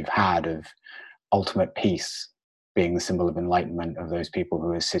visions that we've had of ultimate peace being the symbol of enlightenment, of those people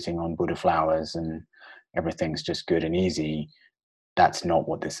who are sitting on Buddha flowers and everything's just good and easy. That's not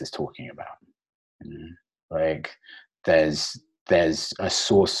what this is talking about. You know? Like, there's a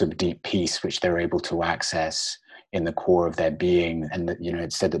source of deep peace which they're able to access in the core of their being. And that, you know,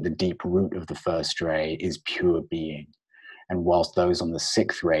 it's said that the deep root of the first ray is pure being. And whilst those on the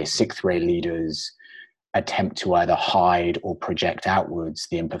sixth ray leaders attempt to either hide or project outwards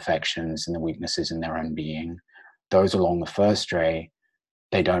the imperfections and the weaknesses in their own being, those along the first ray,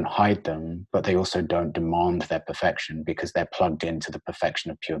 they don't hide them, but they also don't demand their perfection, because they're plugged into the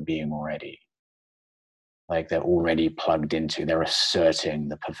perfection of pure being already. Like, they're already plugged into, they're asserting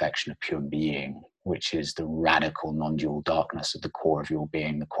the perfection of pure being, which is the radical non-dual darkness of the core of your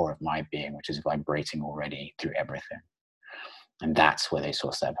being, the core of my being, which is vibrating already through everything. And that's where they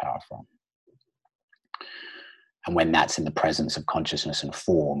source their power from. And when that's in the presence of consciousness and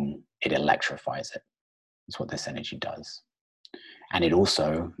form, it electrifies it. That's what this energy does. And it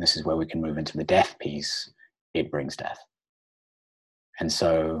also, this is where we can move into the death piece, it brings death. And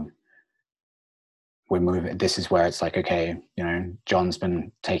so we're moving, this is where it's like, okay, you know, John's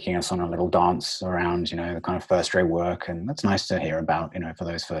been taking us on a little dance around, you know, the kind of first ray work, and that's nice to hear about, you know, for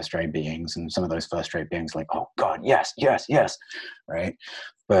those first ray beings. And some of those first ray beings like, oh God, yes, right?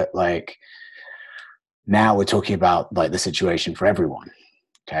 But like, now we're talking about like the situation for everyone,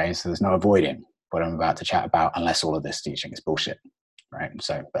 okay? So there's no avoiding what I'm about to chat about, unless all of this teaching is bullshit, right?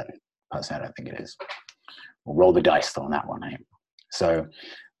 So, but personally, I don't think it is. We'll roll the dice on that one, eh? So,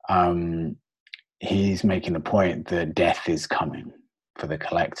 he's making the point that death is coming for the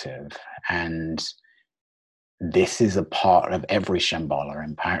collective, and this is a part of every Shambhala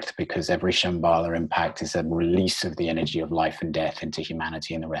impact, because every Shambhala impact is a release of the energy of life and death into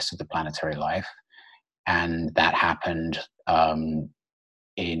humanity and the rest of the planetary life. And that happened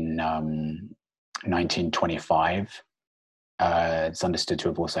in 1925. It's understood to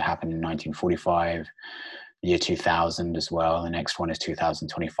have also happened in 1945, the year 2000 as well. The next one is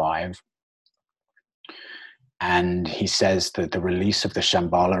 2025. And he says that the release of the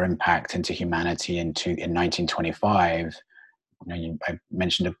Shambhala impact into humanity in 1925, you know, I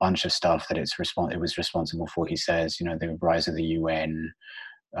mentioned a bunch of stuff that it was responsible for. He says, you know, the rise of the UN,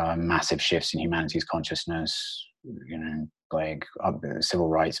 massive shifts in humanity's consciousness, you know, like the civil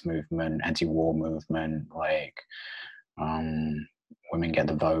rights movement, anti-war movement, like women get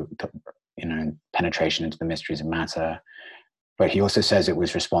the vote, you know, penetration into the mysteries of matter. But he also says it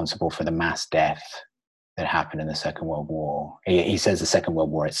was responsible for the mass death that happened in the Second World War. He says the Second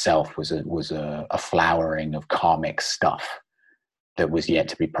World War itself was a flowering of karmic stuff that was yet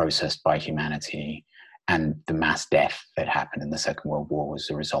to be processed by humanity. and the mass death that happened in the Second World War was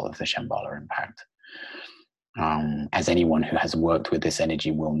a result of the Shambhala impact. As anyone who has worked with this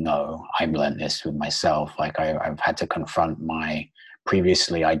energy will know, I've learned this with myself. Like I've had to confront my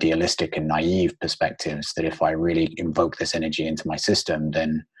previously idealistic and naive perspectives that if I really invoke this energy into my system,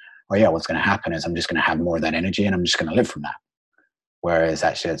 then, oh yeah, what's going to happen is I'm just going to have more of that energy and I'm just going to live from that. Whereas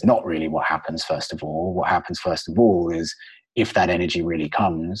actually it's not really what happens first of all. What happens first of all is if that energy really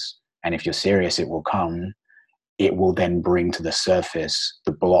comes, and if you're serious, it will come, it will then bring to the surface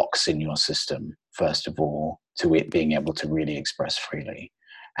the blocks in your system, first of all, to it being able to really express freely.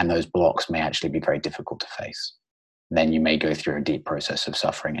 And those blocks may actually be very difficult to face. Then you may go through a deep process of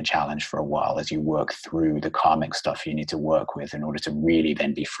suffering and challenge for a while as you work through the karmic stuff you need to work with in order to really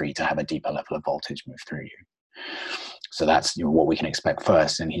then be free to have a deeper level of voltage move through you. So that's, you know, what we can expect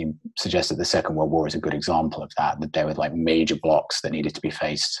first. And he suggested the Second World War is a good example of that there were like major blocks that needed to be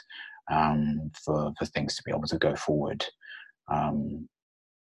faced for things to be able to go forward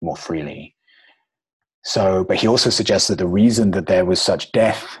more freely. So, but he also suggests that the reason that there was such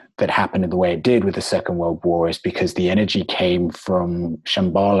death that happened in the way it did with the Second World War is because the energy came from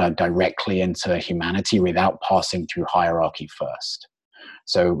Shambhala directly into humanity without passing through hierarchy first.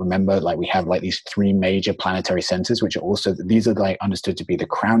 So remember, like we have like these three major planetary centers, which are also, these are like understood to be the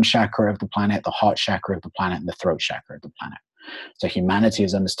crown chakra of the planet, the heart chakra of the planet, and the throat chakra of the planet. So humanity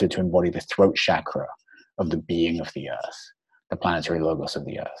is understood to embody the throat chakra of the being of the earth, the planetary logos of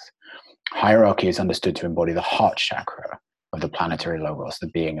the earth. Hierarchy is understood to embody the heart chakra of the planetary logos, the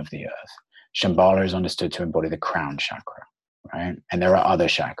being of the earth. Shambhala is understood to embody the crown chakra, right? And there are other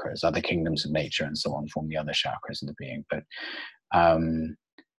chakras, other kingdoms of nature and so on form the other chakras of the being. But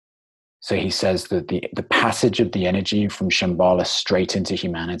so he says that the passage of the energy from Shambhala straight into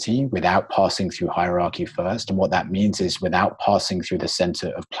humanity without passing through hierarchy first, and what that means is without passing through the center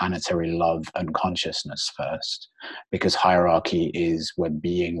of planetary love and consciousness first, because hierarchy is where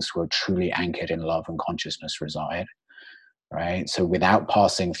beings who are truly anchored in love and consciousness reside, right? So without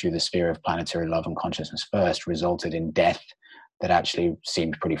passing through the sphere of planetary love and consciousness first resulted in death that actually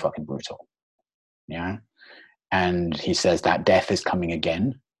seemed pretty fucking brutal, yeah? And he says that death is coming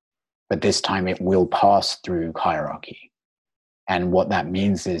again, but this time it will pass through hierarchy. And what that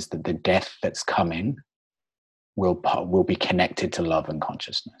means is that the death that's coming will be connected to love and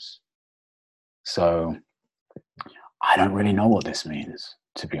consciousness. So I don't really know what this means,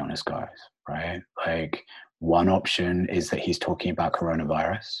 to be honest, guys, right? Like one option is that he's talking about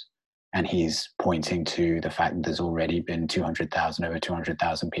coronavirus and he's pointing to the fact that there's already been over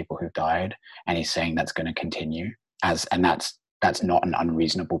 200,000 people who've died. And he's saying that's going to continue and that's not an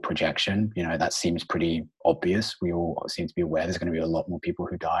unreasonable projection. You know, that seems pretty obvious. We all seem to be aware there's going to be a lot more people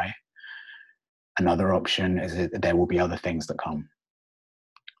who die. Another option is that there will be other things that come,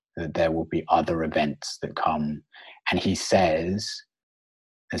 that there will be other events that come. And he says,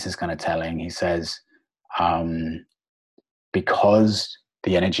 this is kind of telling, he says, because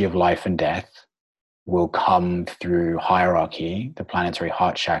the energy of life and death will come through hierarchy, the planetary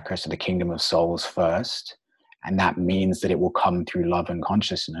heart chakra, so the kingdom of souls first, and that means that it will come through love and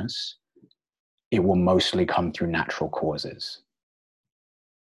consciousness, it will mostly come through natural causes,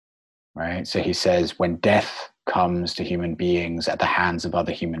 right? So he says when death comes to human beings at the hands of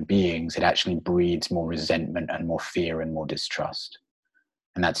other human beings, it actually breeds more resentment and more fear and more distrust.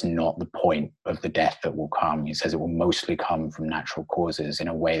 And that's not the point of the death that will come. He says it will mostly come from natural causes in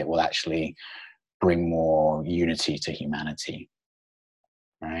a way that will actually bring more unity to humanity,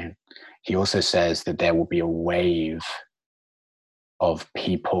 right? He also says that there will be a wave of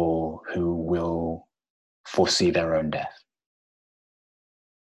people who will foresee their own death.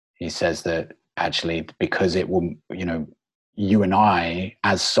 He says that actually, because it will, you know, you and I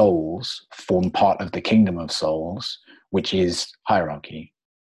as souls form part of the kingdom of souls, which is hierarchy.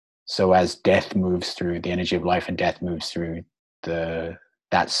 So as death moves through, the energy of life and death moves through that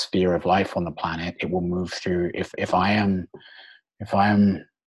sphere of life on the planet, it will move through. If I am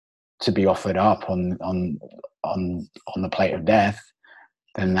to be offered up on the plate of death,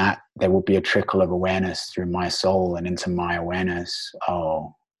 then that there will be a trickle of awareness through my soul and into my awareness.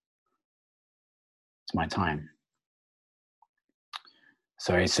 Oh, it's my time.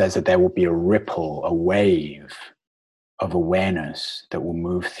 So he says that there will be a ripple, a wave of awareness that will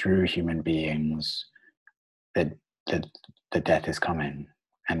move through human beings that the death is coming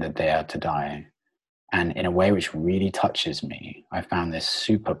and that they are to die. And in a way which really touches me, I found this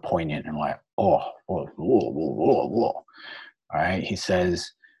super poignant and like, all right. He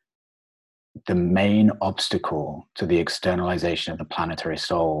says, the main obstacle to the externalization of the planetary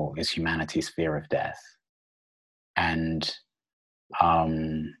soul is humanity's fear of death. And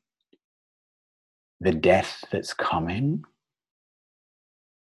the death that's coming,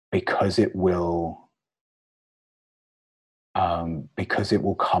 because it will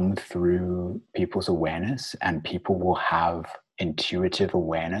come through people's awareness, and people will have intuitive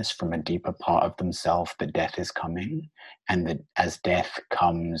awareness from a deeper part of themselves that death is coming, and that as death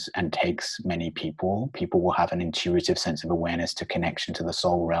comes and takes many people will have an intuitive sense of awareness to connection to the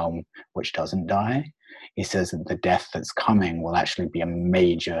soul realm, which doesn't die. He says that the death that's coming will actually be a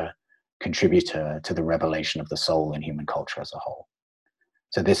major contributor to the revelation of the soul in human culture as a whole.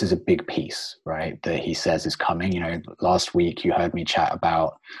 So this is a big piece, right, that he says is coming. You know, last week you heard me chat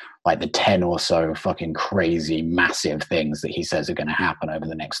about like the 10 or so fucking crazy, massive things that he says are going to happen over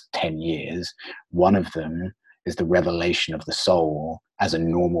the next 10 years. One of them is the revelation of the soul as a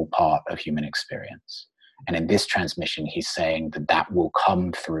normal part of human experience. And in this transmission, he's saying that that will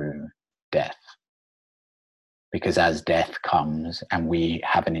come through death. Because as death comes and we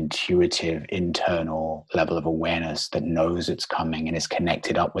have an intuitive internal level of awareness that knows it's coming and is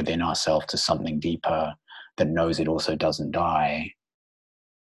connected up within ourselves to something deeper that knows it also doesn't die,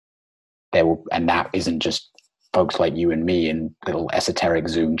 and that isn't just folks like you and me in little esoteric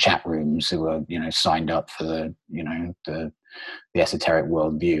Zoom chat rooms who are, you know, signed up for the, you know, the esoteric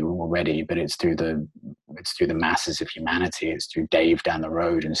worldview already, but it's through the masses of humanity. It's through Dave down the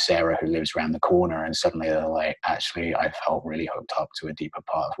road and Sarah who lives around the corner, and suddenly they're like, actually I felt really hooked up to a deeper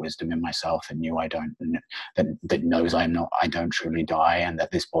part of wisdom in myself and knew that knows I don't truly die, and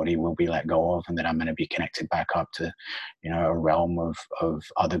that this body will be let go of, and that I'm going to be connected back up to, you know, a realm of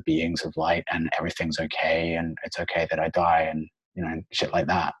other beings of light, and everything's okay, and it's okay that I die, and, you know, shit like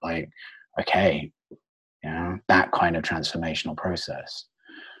that. Like, okay, you know, that kind of transformational process.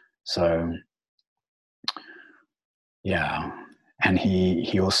 So yeah. And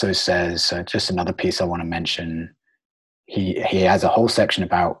he also says, just another piece I want to mention, he has a whole section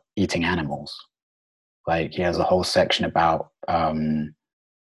about eating animals. Like, he has a whole section about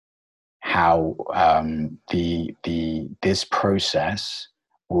how this process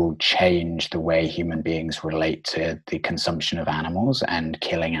will change the way human beings relate to the consumption of animals and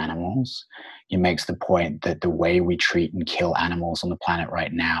killing animals. He makes the point that the way we treat and kill animals on the planet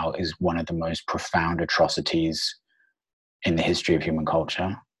right now is one of the most profound atrocities in the history of human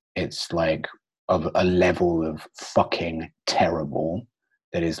culture. It's like of a level of fucking terrible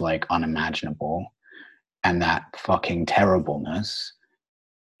that is like unimaginable. And that fucking terribleness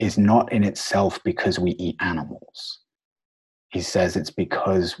is not in itself because we eat animals. He says it's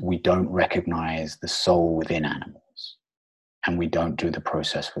because we don't recognize the soul within animals, and we don't do the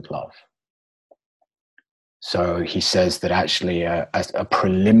process with love. So he says that actually a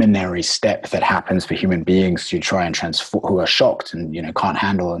preliminary step that happens for human beings to try and transform, who are shocked and, you know, can't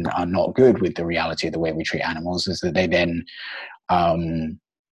handle and are not good with the reality of the way we treat animals, is that they then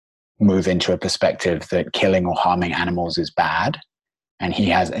move into a perspective that killing or harming animals is bad. And he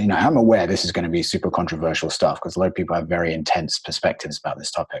has, you know, I'm aware this is going to be super controversial stuff because a lot of people have very intense perspectives about this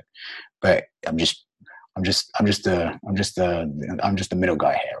topic. But I'm just the middle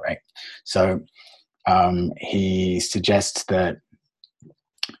guy here, right? So he suggests that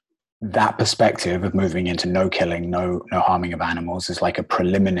perspective of moving into no killing, no harming of animals is like a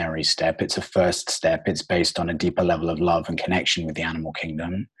preliminary step. It's a first step. It's based on a deeper level of love and connection with the animal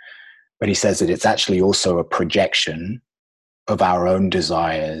kingdom. But he says that it's actually also a projection of our own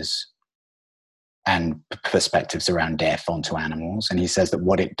desires and perspectives around death onto animals. And he says that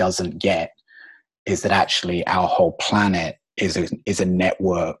what it doesn't get is that actually our whole planet is a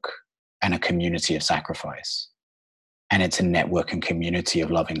network and a community of sacrifice. And it's a network and community of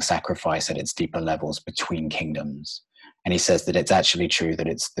loving sacrifice at its deeper levels between kingdoms. And he says that it's actually true that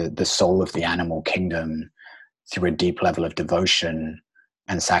it's the soul of the animal kingdom, through a deep level of devotion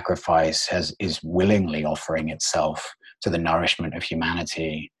and sacrifice, is willingly offering itself to the nourishment of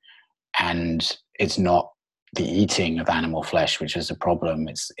humanity. And it's not the eating of animal flesh which is the problem.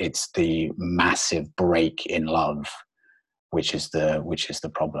 It's the massive break in love which is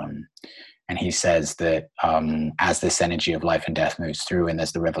the problem. And he says that as this energy of life and death moves through, and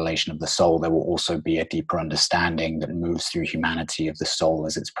there's the revelation of the soul, there will also be a deeper understanding that moves through humanity of the soul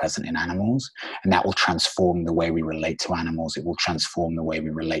as it's present in animals. And that will transform the way we relate to animals. It will transform the way we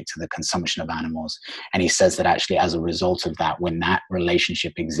relate to the consumption of animals. And he says that actually as a result of that, when that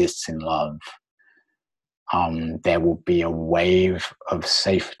relationship exists in love, there will be a wave of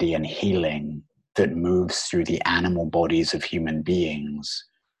safety and healing that moves through the animal bodies of human beings,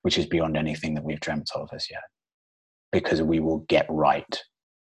 which is beyond anything that we've dreamt of as yet, because we will get right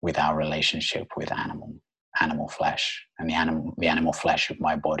with our relationship with animal flesh, and the animal flesh of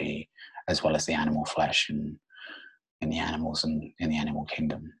my body, as well as the animal flesh in the animals and in the animal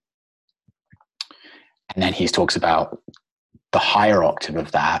kingdom. And then he talks about the higher octave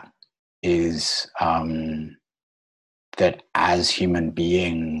of that is that as human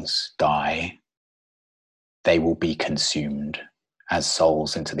beings die, they will be consumed as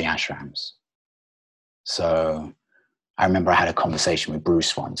souls into the ashrams. So I remember I had a conversation with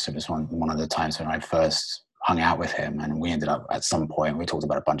Bruce once. It was one of the times when I first hung out with him, and we ended up at some point, we talked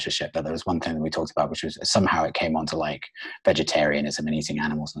about a bunch of shit, but there was one thing that we talked about, which was somehow it came onto like vegetarianism and eating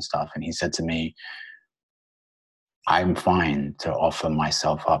animals and stuff. And he said to me, I'm fine to offer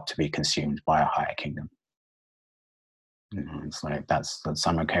myself up to be consumed by a higher kingdom. You know, it's like, that's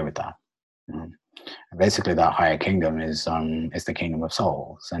I'm okay with that. You know? And basically that higher kingdom is the kingdom of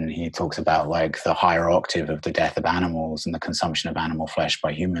souls. And he talks about like the higher octave of the death of animals and the consumption of animal flesh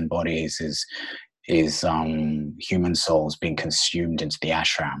by human bodies is human souls being consumed into the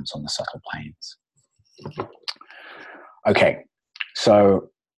ashrams on the subtle planes. Okay, so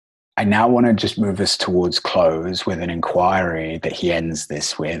I now want to just move us towards close with an inquiry that he ends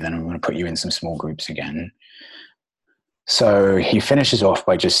this with, and I'm going to put you in some small groups again. So he finishes off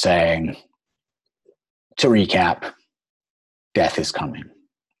by just saying, to recap, death is coming.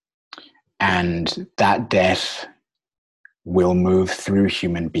 And that death will move through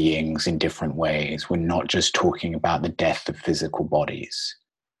human beings in different ways. We're not just talking about the death of physical bodies.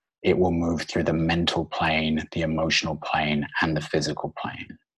 It will move through the mental plane, the emotional plane, and the physical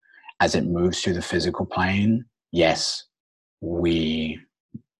plane. As it moves through the physical plane, yes,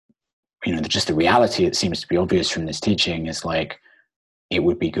 just the reality, it seems to be obvious from this teaching, is like, it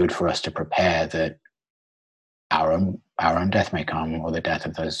would be good for us to prepare that our own death may come, or the death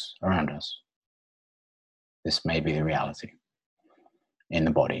of those around us. This may be the reality in the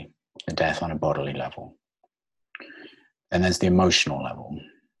body, the death on a bodily level. And there's the emotional level.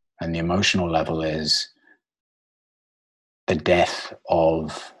 And the emotional level is the death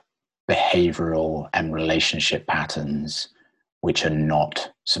of behavioral and relationship patterns which are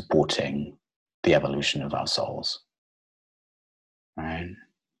not supporting the evolution of our souls. Right?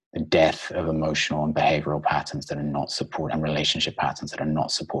 The death of emotional and behavioral patterns that are not supporting, and relationship patterns that are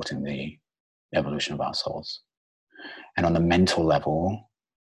not supporting the evolution of our souls. And on the mental level,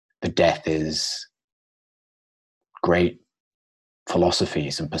 the death is great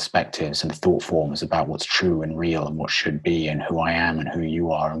philosophies and perspectives and thought forms about what's true and real and what should be and who I am and who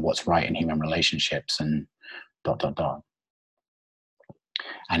you are and what's right in human relationships and ...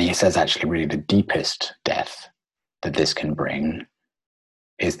 And he says actually really the deepest death that this can bring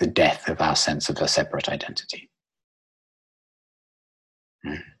is the death of our sense of a separate identity.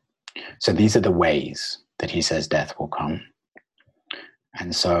 So these are the ways that he says death will come.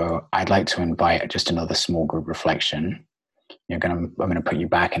 And so I'd like to invite just another small group reflection. I'm going to put you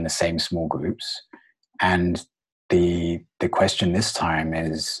back in the same small groups. And the question this time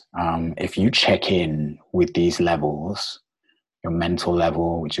is, if you check in with these levels, your mental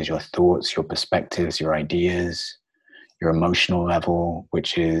level, which is your thoughts, your perspectives, your ideas, your emotional level,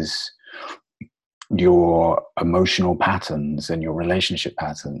 which is your emotional patterns and your relationship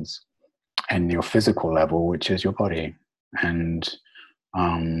patterns, and your physical level, which is your body, and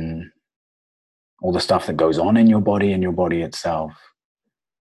all the stuff that goes on in your body and your body itself.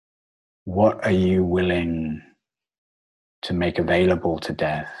 What are you willing to make available to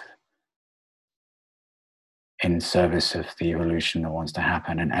death in service of the evolution that wants to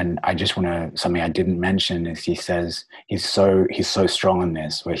happen? And I just want to, something I didn't mention is he says, he's so strong on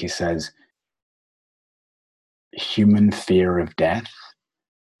this, where he says, human fear of death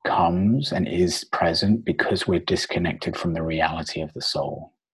comes and is present because we're disconnected from the reality of the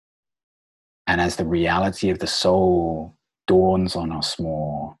soul. And as the reality of the soul dawns on us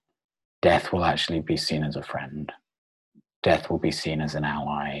more, death will actually be seen as a friend. Death will be seen as an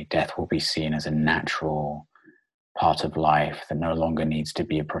ally. Death will be seen as a natural part of life that no longer needs to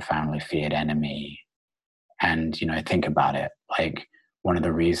be a profoundly feared enemy. And, think about it. Like, one of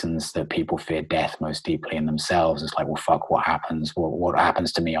the reasons that people fear death most deeply in themselves is like, well, fuck, what happens? What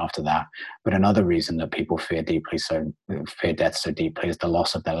happens to me after that? But another reason that people fear death so deeply is the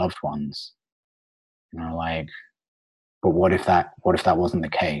loss of their loved ones. But what if that wasn't the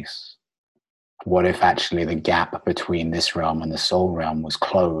case? What if actually the gap between this realm and the soul realm was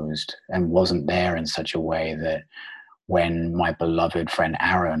closed and wasn't there in such a way that when my beloved friend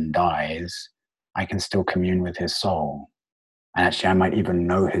Aaron dies, I can still commune with his soul? And actually, I might even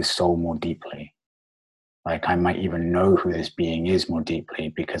know his soul more deeply. Like, I might even know who this being is more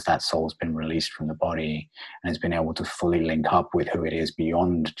deeply because that soul's been released from the body and has been able to fully link up with who it is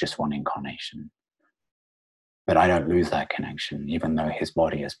beyond just one incarnation. But I don't lose that connection, even though his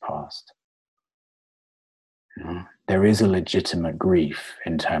body has passed. There is a legitimate grief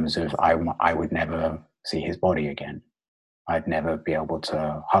in terms of I would never see his body again. I'd never be able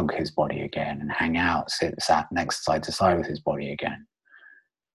to hug his body again and hang out, sat next side to side with his body again.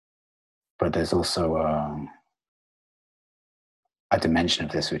 But there's also a dimension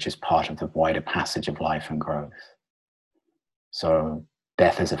of this which is part of the wider passage of life and growth. So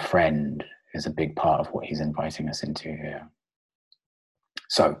death as a friend is a big part of what he's inviting us into here.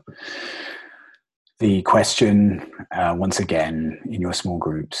 So the question, once again, in your small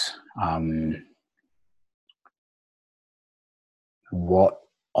groups, what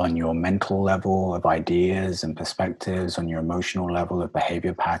on your mental level of ideas and perspectives, on your emotional level of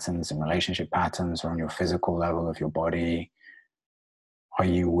behavior patterns and relationship patterns, or on your physical level of your body, are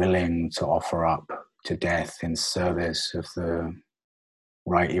you willing to offer up to death in service of the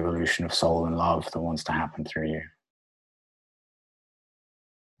right evolution of soul and love that wants to happen through you?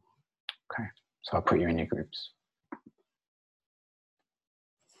 Okay, so I'll put you in your groups.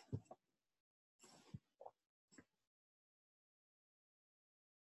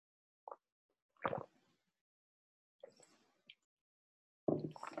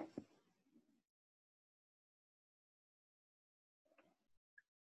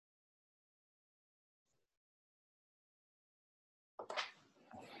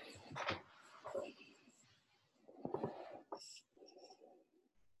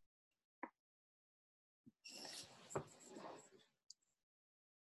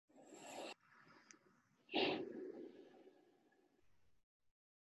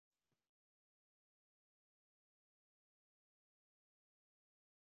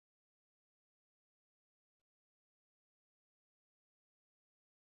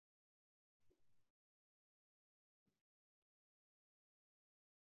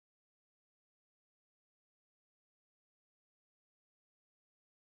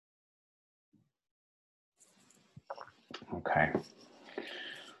 Okay,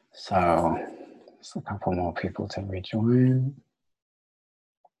 so just a couple more people to rejoin.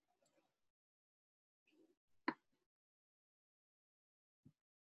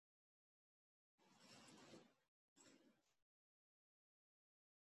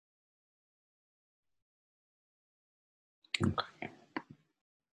 Okay.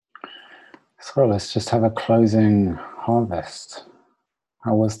 So let's just have a closing harvest.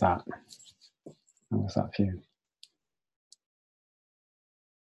 How was that? How was that for you?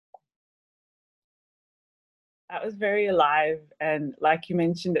 That was very alive, and like you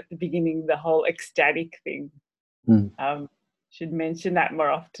mentioned at the beginning, the whole ecstatic thing. Should mention that more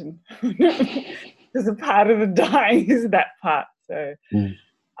often because a part of the dying is that part. So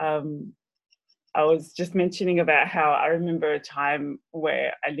I was just mentioning about how I remember a time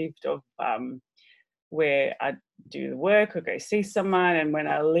where I lived off where I'd do the work or go see someone, and when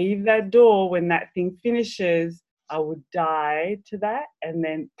I leave that door, when that thing finishes, I would die to that and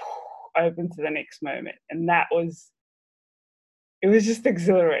then open to the next moment. And it was just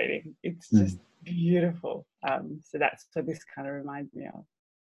exhilarating. It's just beautiful. So that's what this kind of reminds me of.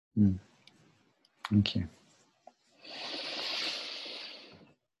 Thank you.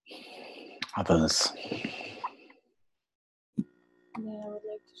 Others? Yeah, I would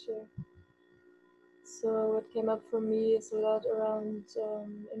like to share. So what came up for me is a lot around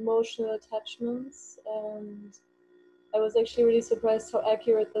emotional attachments, and I was actually really surprised how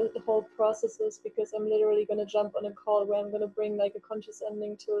accurate the whole process is, because I'm literally going to jump on a call where I'm going to bring like a conscious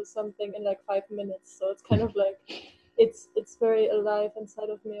ending to something in like 5 minutes. So it's kind of like, it's very alive inside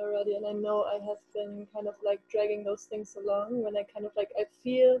of me already. And I know I have been kind of like dragging those things along when I kind of like, I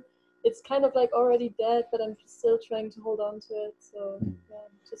feel it's kind of like already dead, but I'm still trying to hold on to it. So yeah,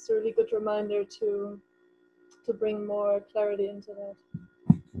 just a really good reminder to bring more clarity into that.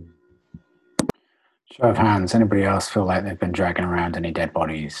 Show of hands, anybody else feel like they've been dragging around any dead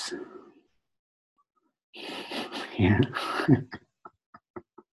bodies? Yeah.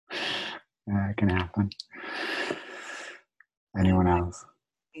 Yeah, it can happen. Anyone else?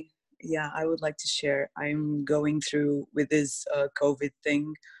 Yeah, I would like to share. I'm going through with this COVID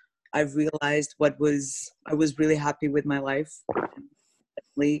thing. I've realized I was really happy with my life.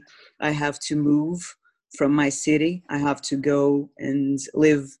 I have to move from my city. I have to go and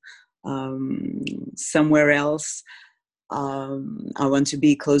live somewhere else. I want to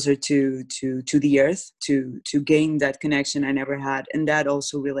be closer to the earth, to gain that connection I never had, and that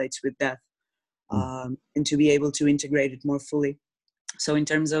also relates with death, and to be able to integrate it more fully. So in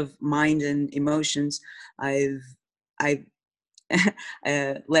terms of mind and emotions,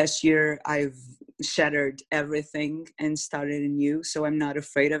 last year I've shattered everything and started anew. So I'm not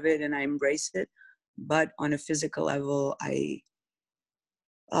afraid of it and I embrace it. But on a physical level, I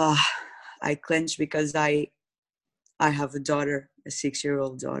clench because I have a daughter, a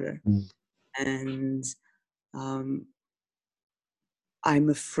 6-year-old daughter. and I'm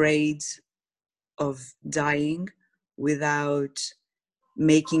afraid of dying without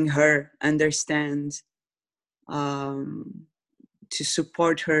making her understand, to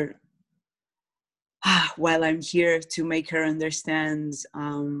support her while I'm here, to make her understand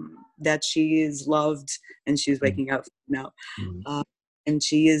that she is loved, and she's waking up now. And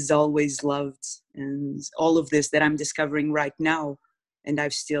she is always loved, and all of this that I'm discovering right now, and I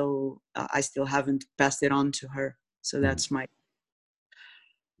still haven't passed it on to her. So that's my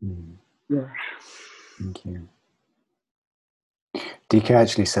yeah. Thank you. DK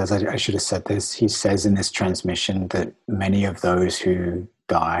actually says, I should have said this, he says in this transmission that many of those who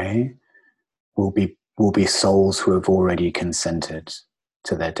die will be souls who have already consented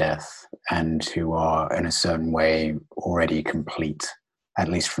to their death and who are in a certain way already complete, at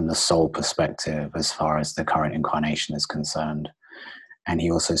least from the soul perspective as far as the current incarnation is concerned. And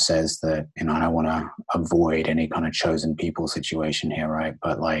he also says that, you know, and I want to avoid any kind of chosen people situation here, right?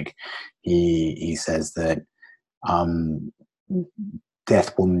 But like he says that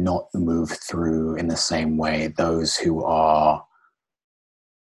death will not move through in the same way those who are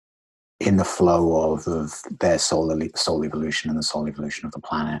in the flow of their soul evolution and the soul evolution of the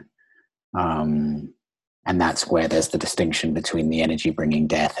planet. And that's where there's the distinction between the energy bringing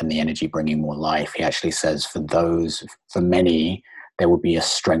death and the energy bringing more life. He actually says for many, there will be a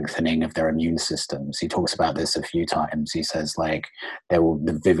strengthening of their immune systems. He talks about this a few times. He says like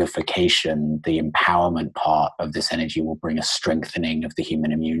the vivification, the empowerment part of this energy will bring a strengthening of the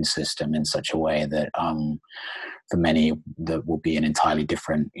human immune system in such a way that for many that will be an entirely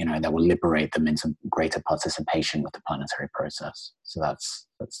different, you know, that will liberate them into greater participation with the planetary process. So that's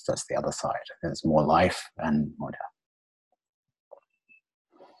the other side. There's more life and more death.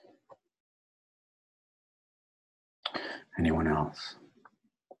 Anyone else?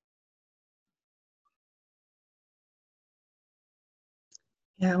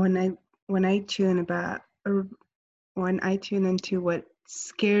 Yeah, when I tune into what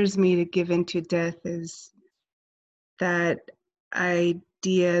scares me to give into death is that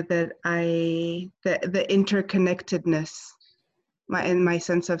idea that the interconnectedness, my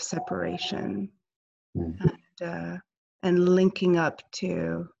sense of separation, and linking up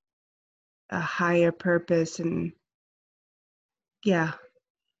to a higher purpose, and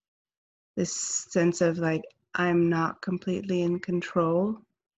this sense of like I'm not completely in control.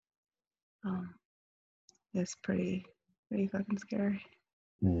 It's pretty fucking scary.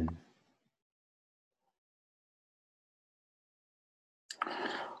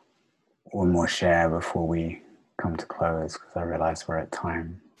 One more share before we come to close, because I realize we're at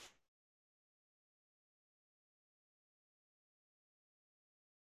time.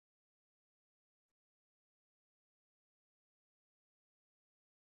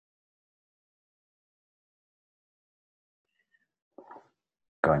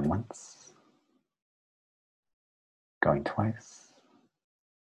 Going once, going twice,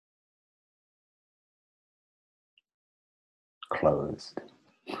 closed.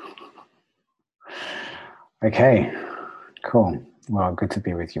 Okay, cool. Well, good to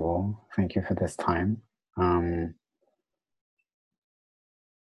be with you all. Thank you for this time.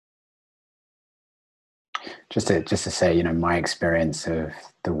 Just to say, you know, my experience of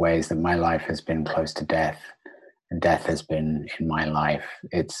the ways that my life has been close to death, and death has been in my life,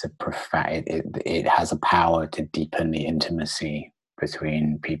 it's a profound, it has a power to deepen the intimacy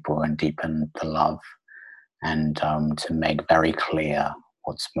between people and deepen the love, and to make very clear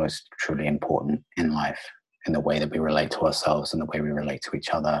what's most truly important in life, in the way that we relate to ourselves and the way we relate to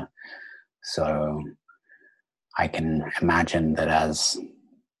each other. So I can imagine that as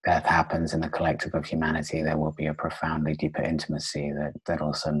death happens in the collective of humanity, there will be a profoundly deeper intimacy that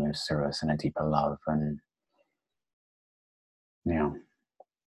also moves through us, and a deeper love, and you know,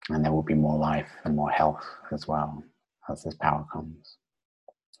 and there will be more life and more health as well as this power comes.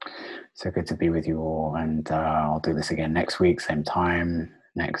 So good to be with you all, and I'll do this again next week, same time,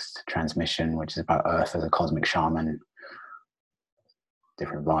 next transmission, which is about Earth as a cosmic shaman.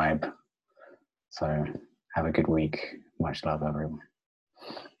 Different vibe. So have a good week. Much love, everyone.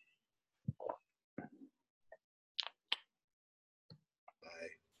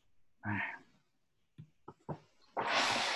 Bye. Bye.